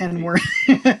 like 10 more.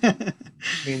 I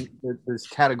mean, there's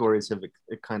categories have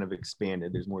kind of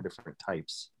expanded. There's more different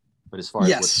types, but as far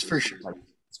as for sure.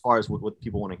 As far as what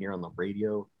people want to hear on the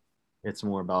radio, it's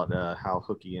more about how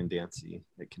hooky and dancey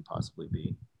it can possibly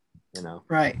be.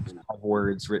 Right? Have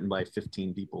words written by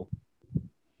 15 people.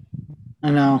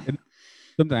 I know.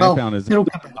 Something I found is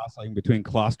oscillating between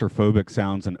claustrophobic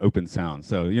sounds and open sounds.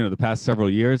 So, the past several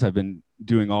years I've been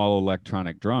doing all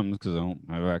electronic drums because I don't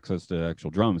have access to actual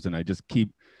drums, and I just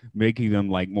keep making them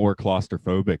like more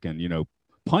claustrophobic and,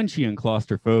 punchy and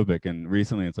claustrophobic. And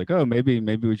recently it's like, oh, maybe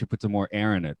we should put some more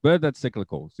air in it. But that's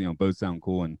cyclical. So, both sound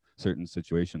cool in certain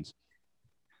situations.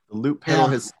 The loop pedal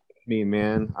has me,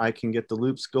 man. I can get the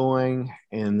loops going,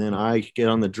 and then I get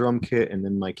on the drum kit, and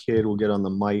then my kid will get on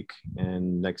the mic,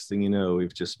 and next thing you know,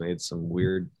 we've just made some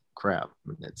weird crap.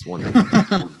 It's one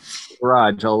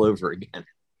garage all over again.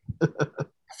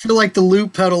 I feel like the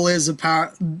loop pedal is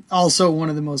also one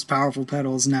of the most powerful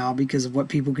pedals now because of what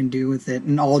people can do with it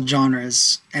in all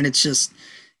genres, and it's just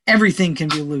everything can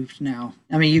be looped now.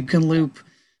 I mean, you can loop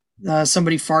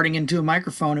somebody farting into a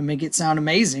microphone and make it sound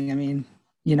amazing. I mean,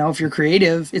 if you're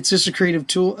creative, it's just a creative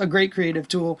tool, a great creative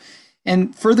tool.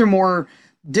 And furthermore,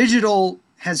 digital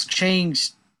has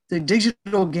changed. The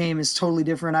digital game is totally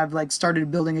different. I've like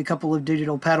started building a couple of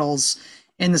digital pedals,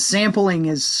 and the sampling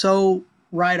is so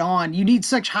right on. You need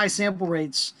such high sample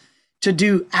rates to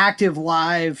do active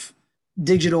live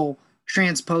digital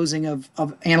transposing of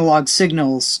analog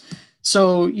signals.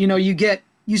 So,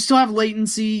 you still have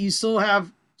latency, you still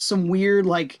have some weird,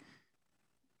 like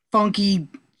funky,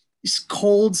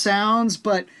 cold sounds,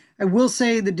 but I will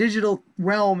say the digital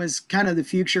realm is kind of the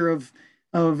future of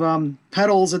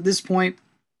pedals at this point.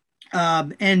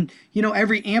 And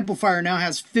every amplifier now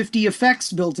has 50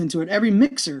 effects built into it. Every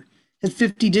mixer has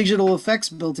 50 digital effects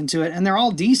built into it, and they're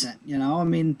all decent. I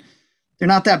mean, they're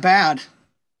not that bad.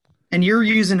 And you're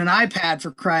using an iPad,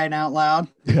 for crying out loud.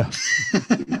 Yeah.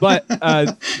 But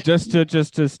just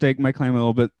to stake my claim a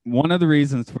little bit, one of the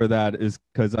reasons for that is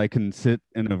because I can sit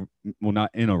not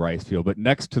in a rice field, but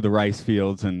next to the rice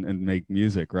fields and make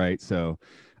music, right? So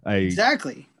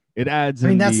exactly. It adds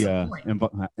that's the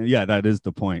point. Yeah, that is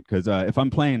the point. Because if I'm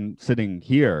playing sitting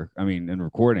here, and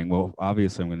recording, well,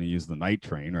 obviously I'm going to use the night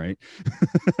train, right?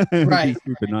 Right. It'd be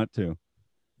stupid not to.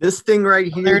 This thing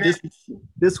right here,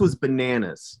 this was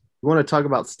bananas. You want to talk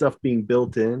about stuff being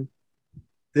built in?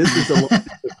 This is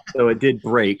so it did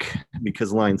break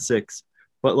because line 6.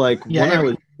 But like when I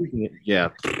was using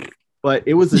it, but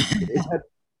it was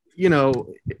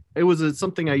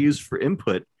something I used for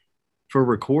input for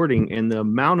recording, and the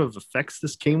amount of effects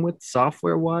this came with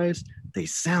software wise, they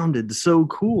sounded so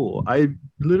cool. I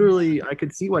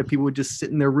could see why people would just sit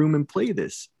in their room and play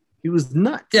this. It was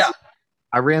nuts. Yeah.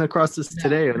 I ran across this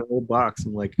today in an old box.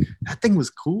 I'm like, that thing was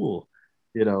cool.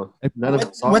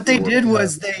 What they did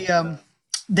was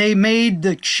they made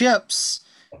the chips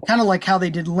kind of like how they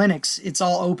did Linux. It's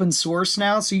all open source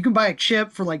now, so you can buy a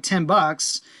chip for like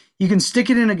 $10. You can stick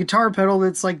it in a guitar pedal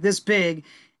that's like this big,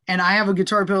 and I have a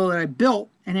guitar pedal that I built,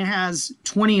 and it has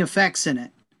 20 effects in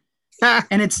it,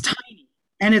 and it's tiny,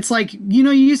 and it's like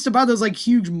you used to buy those like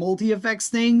huge multi-effects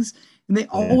things, and they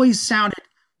always sounded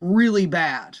really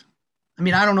bad. I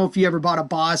mean, I don't know if you ever bought a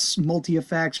Boss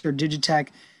multi-effects or Digitech.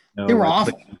 No, they were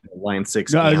awful. Line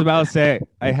 6. No, I was about to say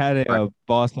I had a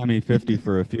Boss ME50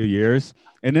 for a few years,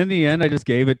 and in the end, I just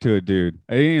gave it to a dude.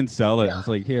 I didn't even sell it. I was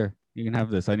like, "Here, you can have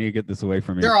this. I need to get this away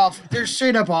from you." They're awful. They're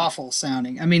straight up awful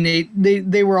sounding. I mean,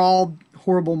 they were all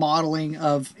horrible modeling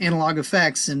of analog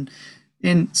effects, and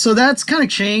so that's kind of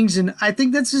changed. And I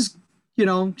think that's just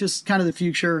just kind of the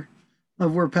future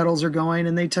of where pedals are going.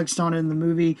 And they touched on it in the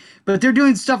movie, but they're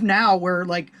doing stuff now where,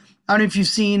 like, I don't know if you've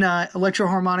seen Electro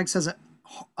Harmonix has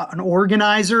an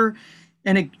organizer,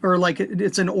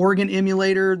 it's an organ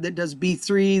emulator that does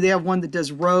B3. They have one that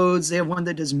does Rhodes. They have one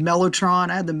that does Mellotron.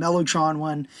 I had the Mellotron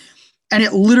one, and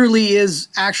it literally is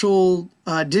actual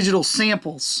digital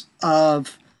samples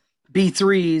of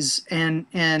B3s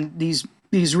and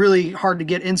these really hard to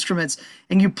get instruments.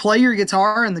 And you play your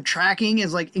guitar, and the tracking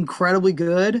is like incredibly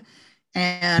good.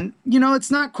 And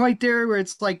it's not quite there where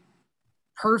it's like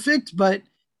perfect, but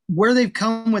where they've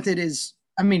come with it is,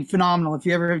 phenomenal. If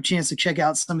you ever have a chance to check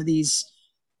out some of these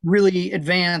really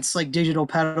advanced like digital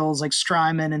pedals, like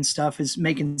Strymon and stuff is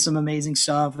making some amazing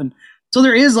stuff. And so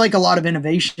there is like a lot of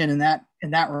innovation in that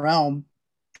realm,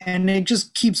 and it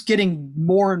just keeps getting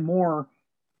more and more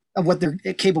of what they're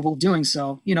capable of doing.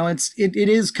 So, it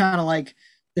is kind of like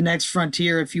the next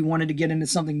frontier. If you wanted to get into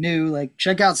something new, like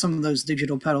check out some of those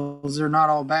digital pedals. They're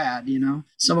not all bad,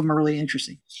 some of them are really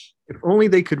interesting. If only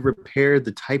they could repair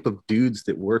the type of dudes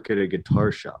that work at a guitar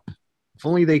shop. If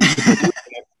only they could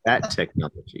that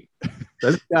technology.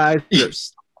 Those guys,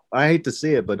 I hate to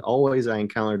say it, but always I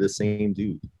encounter the same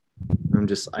dude. I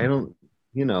just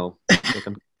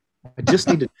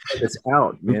need to try this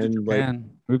out, man.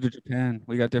 Move to Japan.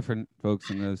 We got different folks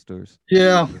in those stores.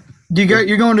 Yeah.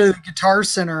 You're going to the Guitar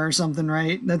Center or something,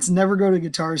 right? Let's never go to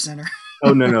Guitar Center.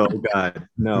 Oh, no, God.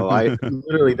 No, I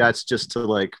literally, that's just to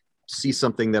like see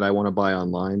something that I want to buy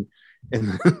online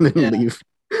and then leave.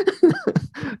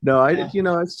 No,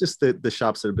 it's just the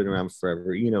shops that have been around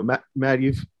forever. Matt,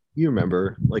 you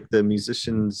remember like the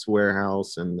Musicians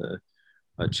Warehouse and the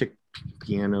Chick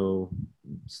Piano,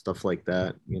 stuff like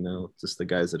that, just the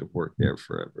guys that have worked there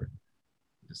forever.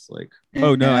 Just like,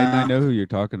 oh no, I know who you're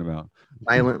talking about.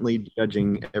 Silently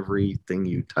judging everything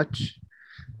you touch.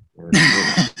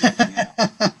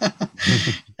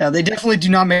 Yeah, they definitely do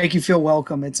not make you feel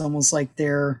welcome. It's almost like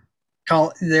they're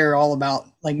all about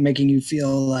like making you feel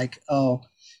like, oh,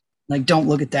 like don't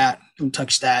look at that, don't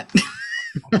touch that.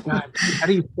 God, how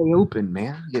do you stay open,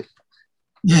 man?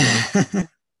 Yeah.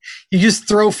 You just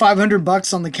throw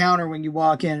 $500 on the counter when you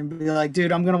walk in and be like,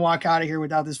 dude, I'm gonna walk out of here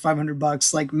without this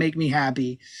 $500. Like, make me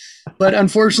happy. But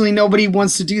unfortunately, nobody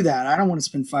wants to do that. I don't want to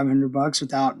spend $500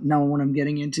 without knowing what I'm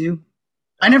getting into.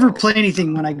 I never play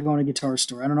anything when I go in a guitar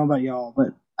store. I don't know about y'all,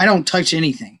 but I don't touch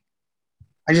anything.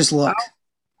 I just look.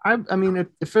 I mean,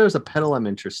 if there's a pedal I'm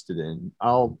interested in,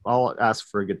 I'll ask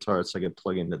for a guitar so I can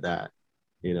plug into that.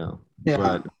 Yeah.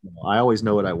 But I always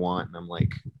know what I want, and I'm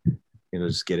like,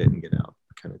 just get it and get out,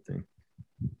 kind of thing.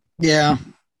 Yeah.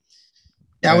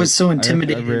 I was so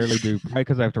intimidated. I rarely do, probably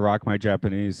because I have to rock my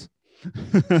Japanese.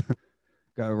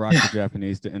 Gotta rock the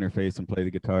Japanese to interface and play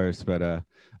the guitars. But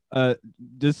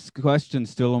this question's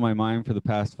still on my mind for the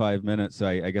past 5 minutes, so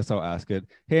I guess I'll ask it.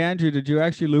 Hey, Andrew, did you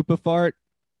actually loop a fart?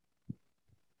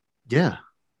 Yeah.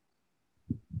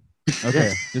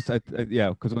 Okay,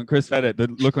 yeah, because when Chris said it, the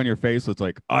look on your face was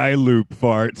like, I loop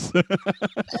farts.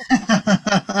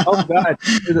 Oh God,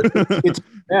 it's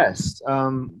best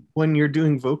when you're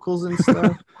doing vocals and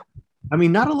stuff. I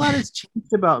mean, not a lot has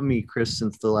changed about me, Chris,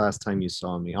 since the last time you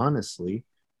saw me. Honestly,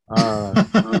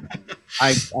 I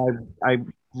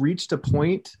reached a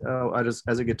point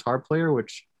as a guitar player,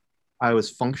 which I was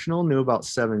functional, knew about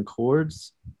 7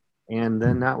 chords. And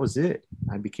then that was it.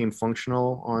 I became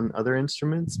functional on other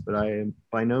instruments, but I am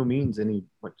by no means any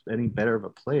better of a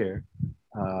player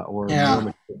or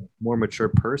more mature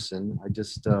person. I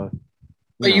just.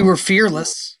 But you were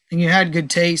fearless and you had good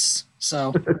taste.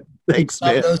 So thanks,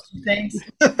 man. Those 2 things.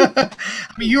 I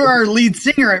mean, you were our lead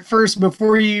singer at first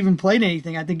before you even played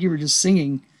anything. I think you were just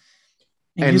singing.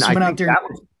 And you just went out there.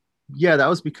 That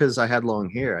was because I had long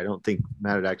hair. I don't think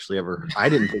Matt had actually ever. I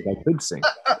didn't think I could sing.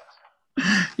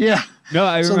 Yeah. No,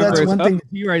 I remember. That's one thing.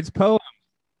 He writes poems.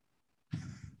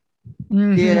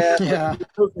 Mm-hmm. Yeah.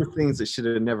 Those are things that should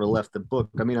have never left the book.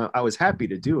 I mean, I was happy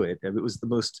to do it. It was the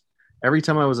most. Every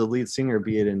time I was a lead singer,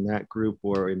 be it in that group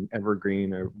or in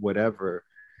Evergreen or whatever.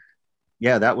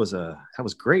 Yeah, that was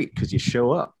great because you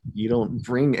show up. You don't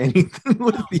bring anything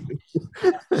with you.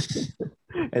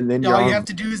 And then all you have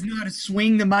to do is know how to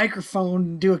swing the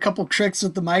microphone, do a couple tricks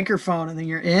with the microphone, and then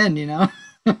you're in.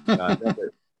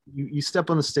 You step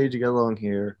on the stage, you got long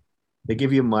hair, they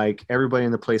give you a mic, everybody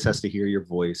in the place has to hear your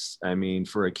voice. I mean,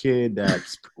 for a kid,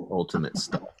 that's ultimate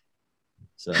stuff.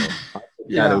 So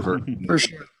over for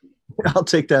sure. I'll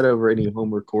take that over any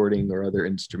home recording or other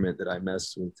instrument that I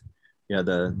mess with. Yeah,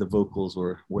 the vocals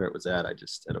were where it was at. I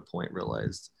just at a point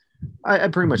realized I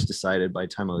pretty much decided by the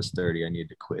time I was 30 I needed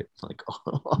to quit, like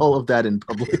all of that in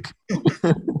public.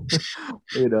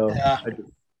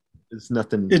 It's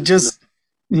nothing. It just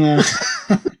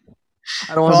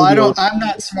I'm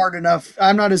not smart enough.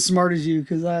 I'm not as smart as you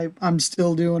because I'm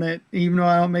still doing it, even though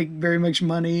I don't make very much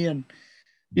money, and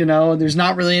there's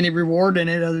not really any reward in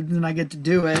it other than I get to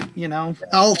do it.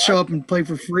 I'll show up and play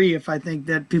for free if I think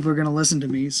that people are going to listen to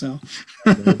me. So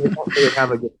they don't really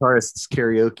have a guitarist's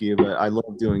karaoke, but I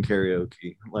love doing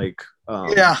karaoke. Like,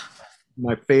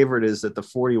 my favorite is at the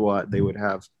 40 watt they would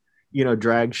have,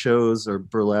 drag shows or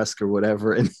burlesque or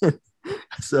whatever, and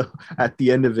so at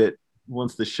the end of it,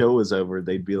 once the show was over,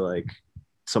 they'd be like,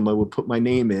 someone would put my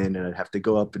name in and I'd have to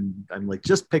go up and I'm like,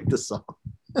 just pick the song.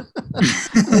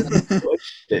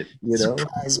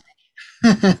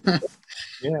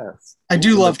 Yes. I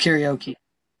do love karaoke.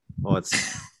 Oh,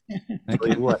 it's I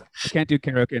can't do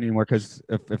karaoke anymore because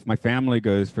if my family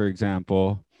goes, for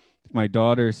example, if my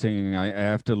daughter's singing, I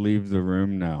have to leave the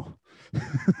room now.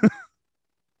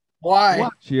 Why?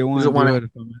 She don't want to do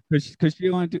it because she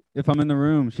don't want to. If I'm in the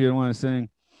room, she don't want to sing.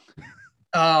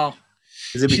 Oh,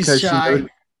 is it because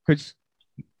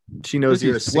she knows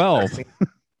you're 12?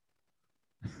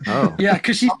 Oh, yeah,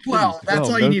 because she's 12. That's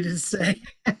all you needed to say.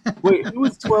 Wait, who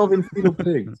was 12 in Fetal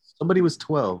Pigs? Somebody was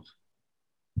 12.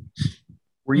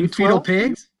 Were you 12? Fetal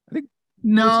Pigs? I think.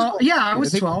 No, I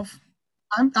was 12.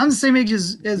 I'm the same age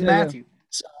as Matthew.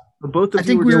 So both of I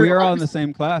think we were all in the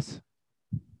same class.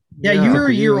 Yeah, you were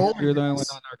a year older. You were the only one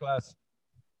in our class.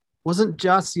 Wasn't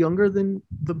Joss younger than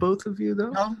the both of you,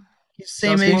 though? No, he's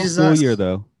same age as us. School year,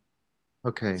 though.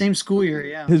 Okay. Same school year,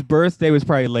 yeah. His birthday was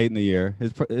probably late in the year.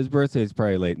 His birthday is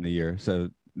probably late in the year,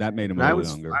 so that made him a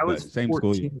little younger. I was same 14.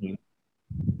 school year.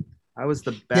 I was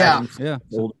the bad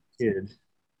old kid.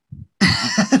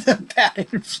 The bad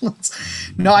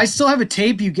influence. No, I still have a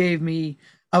tape you gave me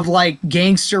of like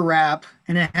gangster rap,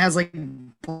 and it has like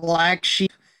Black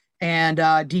Sheep and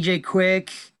DJ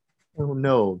Quick. Oh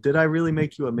no! Did I really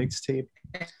make you a mixtape?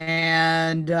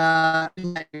 And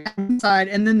side,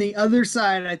 and then the other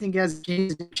side, I think has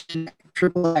James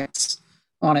Triple X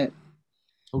on it.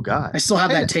 Oh God! I still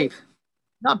have that tape.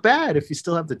 Not bad if you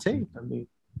still have the tape. I mean,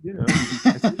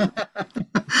 that's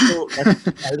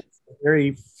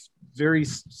very, very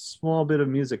small bit of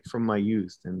music from my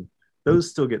youth, and those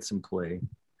still get some play.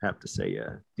 Have to say,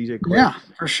 yeah, DJ Quick. Yeah,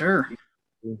 for sure.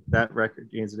 That record,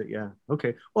 yeah.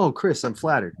 Okay. Oh, Chris, I'm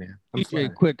flattered, man. I'm DJ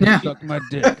flattered. Quick, Yeah. suck my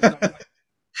dick.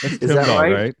 That's Tim that Dog,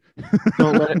 right? right?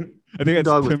 Don't let it. I think it's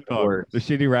Dog was Tim the Dog, worst. the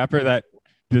shitty rapper that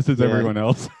disses Yeah. everyone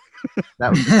else. That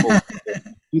was cool.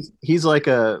 He's like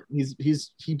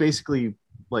he basically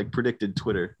like predicted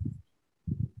Twitter.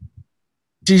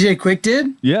 DJ Quick did?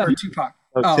 Yeah, Or Tupac?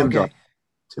 Oh, Oh, Tim okay. Dog.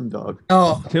 Tim Dog.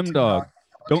 Oh, Tim Dog.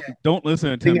 Okay. Don't listen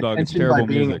to Tim Paying Dog. It's attention by terrible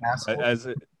being music. an asshole. As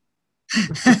it,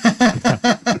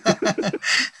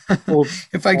 Well,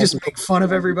 If I just make fun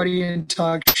of everybody and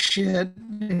talk shit,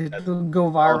 it'll go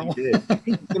all viral. he did. I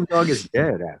think Tim Dog is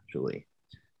dead, actually.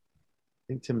 I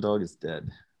think Tim Dog is dead.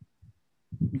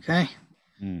 Okay.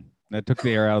 that took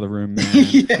the air out of the room, man.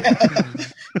 Yeah.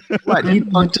 What? He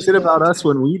talked shit about us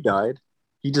when we died.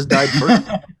 He just died first.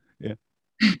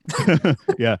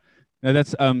 Yeah. Now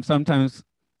that's sometimes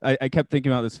I kept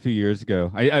thinking about this a few years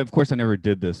ago. I of course I never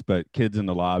did this, but kids in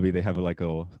the lobby, they have like a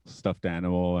little stuffed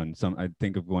animal, and I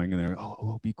think of going in there,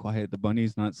 oh, be quiet, the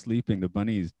bunny's not sleeping, the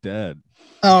bunny's dead.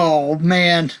 Oh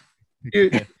man.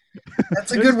 Dude,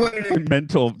 that's a good way to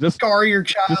Mental, just scar your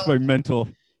child. my mental.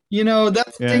 You know,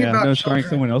 that's the thing about no, scarring children.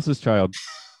 someone else's child.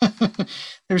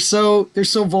 they're so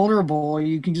vulnerable.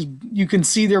 You can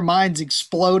see their minds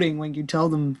exploding when you tell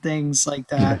them things like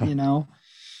that, you know.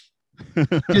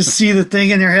 Just see the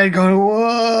thing in their head going,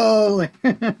 whoa.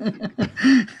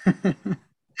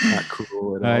 Not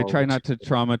cool at all. I try not to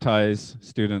traumatize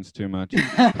students too much.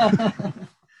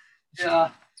 Yeah.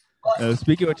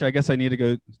 Speaking of which, I guess I need to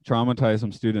go traumatize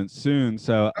some students soon.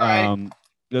 So right.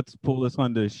 let's pull this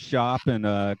one to shop.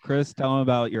 And Chris, tell them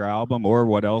about your album or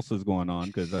what else is going on,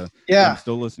 because Yeah. I'm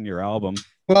still listening to your album.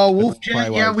 Well, That's Wolf probably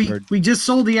Jet, why yeah, I've we heard- just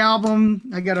sold the album.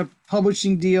 I got a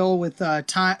publishing deal with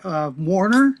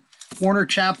Warner. Warner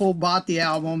Chappell bought the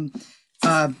album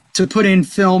to put in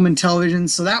film and television,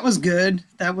 so that was good.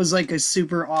 That was like a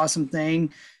super awesome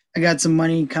thing. I got some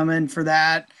money coming for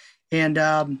that, and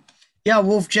yeah,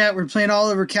 Wolf Jet. We're playing all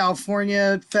over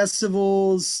California,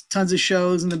 festivals, tons of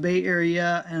shows in the Bay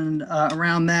Area and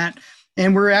around that.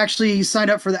 And we're actually signed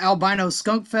up for the Albino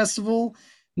Skunk Festival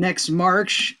next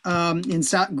March in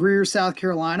Greer, South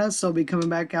Carolina. So I'll be coming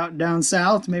back out down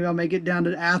south. Maybe I'll make it down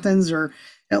to Athens or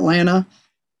Atlanta.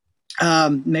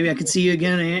 Maybe I could see you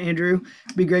again, Andrew.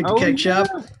 It'd be great to catch up.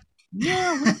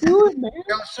 Yeah, we do it, man.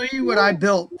 I'll show you what I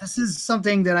built. This is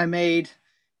something that I made.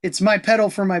 It's my pedal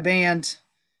for my band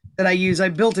that I use. I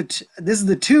built it. This is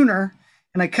the tuner,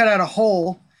 and I cut out a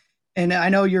hole. And I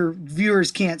know your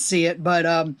viewers can't see it, but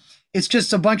it's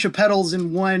just a bunch of pedals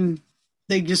in one.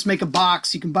 They just make a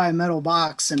box. You can buy a metal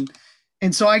box,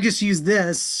 and so I just use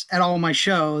this at all my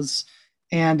shows,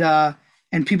 and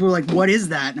people are like, "What is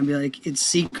that?" And I'll be like, "It's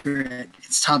secret.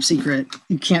 It's top secret.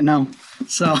 You can't know."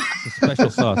 So The special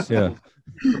sauce, yeah.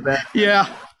 yeah,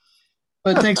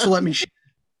 but thanks for letting me.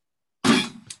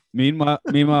 Meanwhile,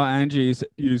 Angie,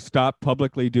 you stopped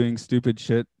publicly doing stupid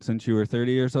shit since you were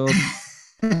 30 years old.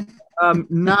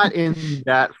 Not in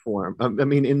that form. I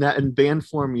mean, in band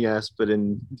form, yes, but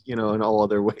in all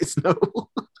other ways, no.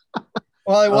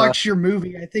 Well, I watched your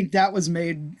movie. I think that was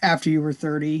made after you were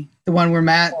 30. The one where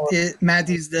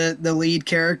Matthew's the lead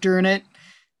character in it.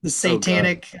 The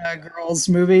Satanic Girls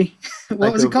movie.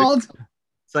 What was it called?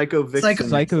 Psycho Vixen.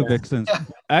 Psycho Vixens.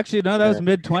 Actually, no, that was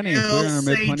mid-20s. We were in our Hail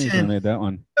mid-20s when Satan. I made that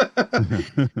one.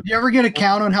 Did you ever get a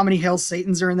count on how many Hail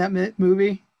Satans are in that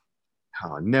movie?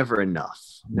 Oh, never enough.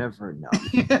 Never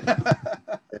enough.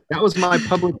 That was my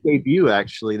public debut,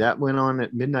 actually. That went on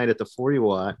at midnight at the 40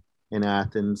 Watt in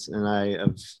Athens, and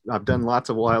I've done lots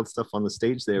of wild stuff on the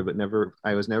stage there, but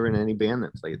I was never in any band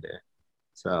that played there.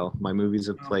 So my movies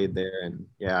have played there, and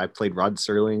yeah, I played Rod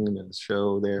Serling in a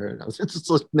show there, and I was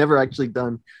just never actually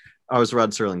done. I was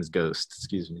Rod Serling's ghost.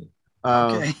 Excuse me.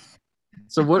 Okay.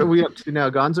 So what are we up to now?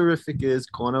 Gonzorific is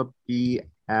gonna be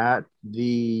at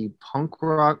the Punk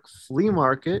Rock Flea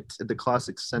Market at the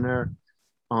Classic Center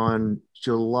on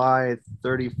July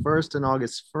 31st and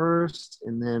August 1st,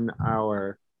 and then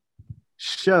our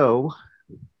show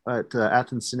at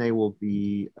Athens Cine will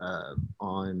be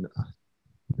on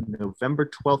November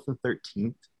 12th and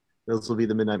 13th. Those will be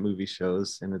the midnight movie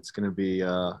shows, and it's going to be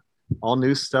all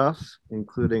new stuff,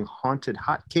 including Haunted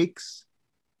Hotcakes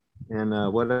and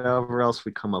whatever else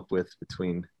we come up with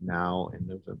between now and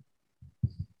November.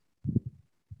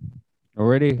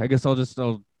 Already, I guess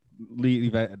I'll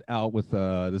leave it out with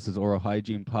this is Oral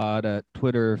Hygiene Pod at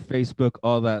Twitter, Facebook,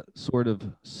 all that sort of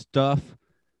stuff.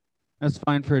 That's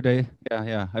fine for a day.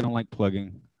 Yeah. I don't like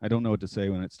plugging. I don't know what to say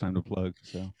when it's time to plug.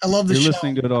 So I love the you're show.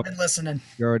 listening to it all. I've been listening.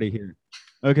 You're already here.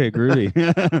 Okay, groovy.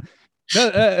 No,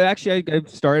 actually, I've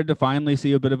started to finally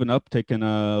see a bit of an uptick in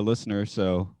listeners.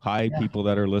 So, hi, Yeah. people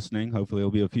that are listening. Hopefully,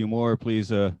 there'll be a few more.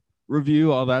 Please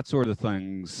review all that sort of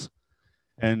things,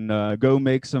 and go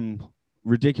make some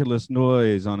ridiculous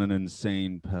noise on an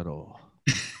insane pedal.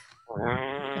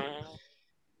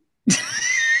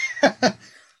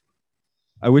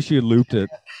 I wish you looped it.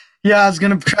 Yeah, I was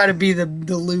gonna try to be the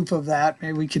loop of that.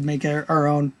 Maybe we could make our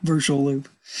own virtual loop.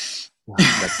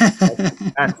 That's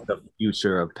the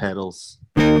future of pedals.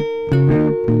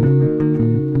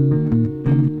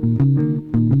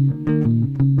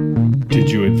 Did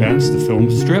you advance the film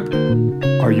strip?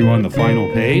 Are you on the final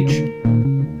page?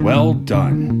 Well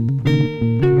done.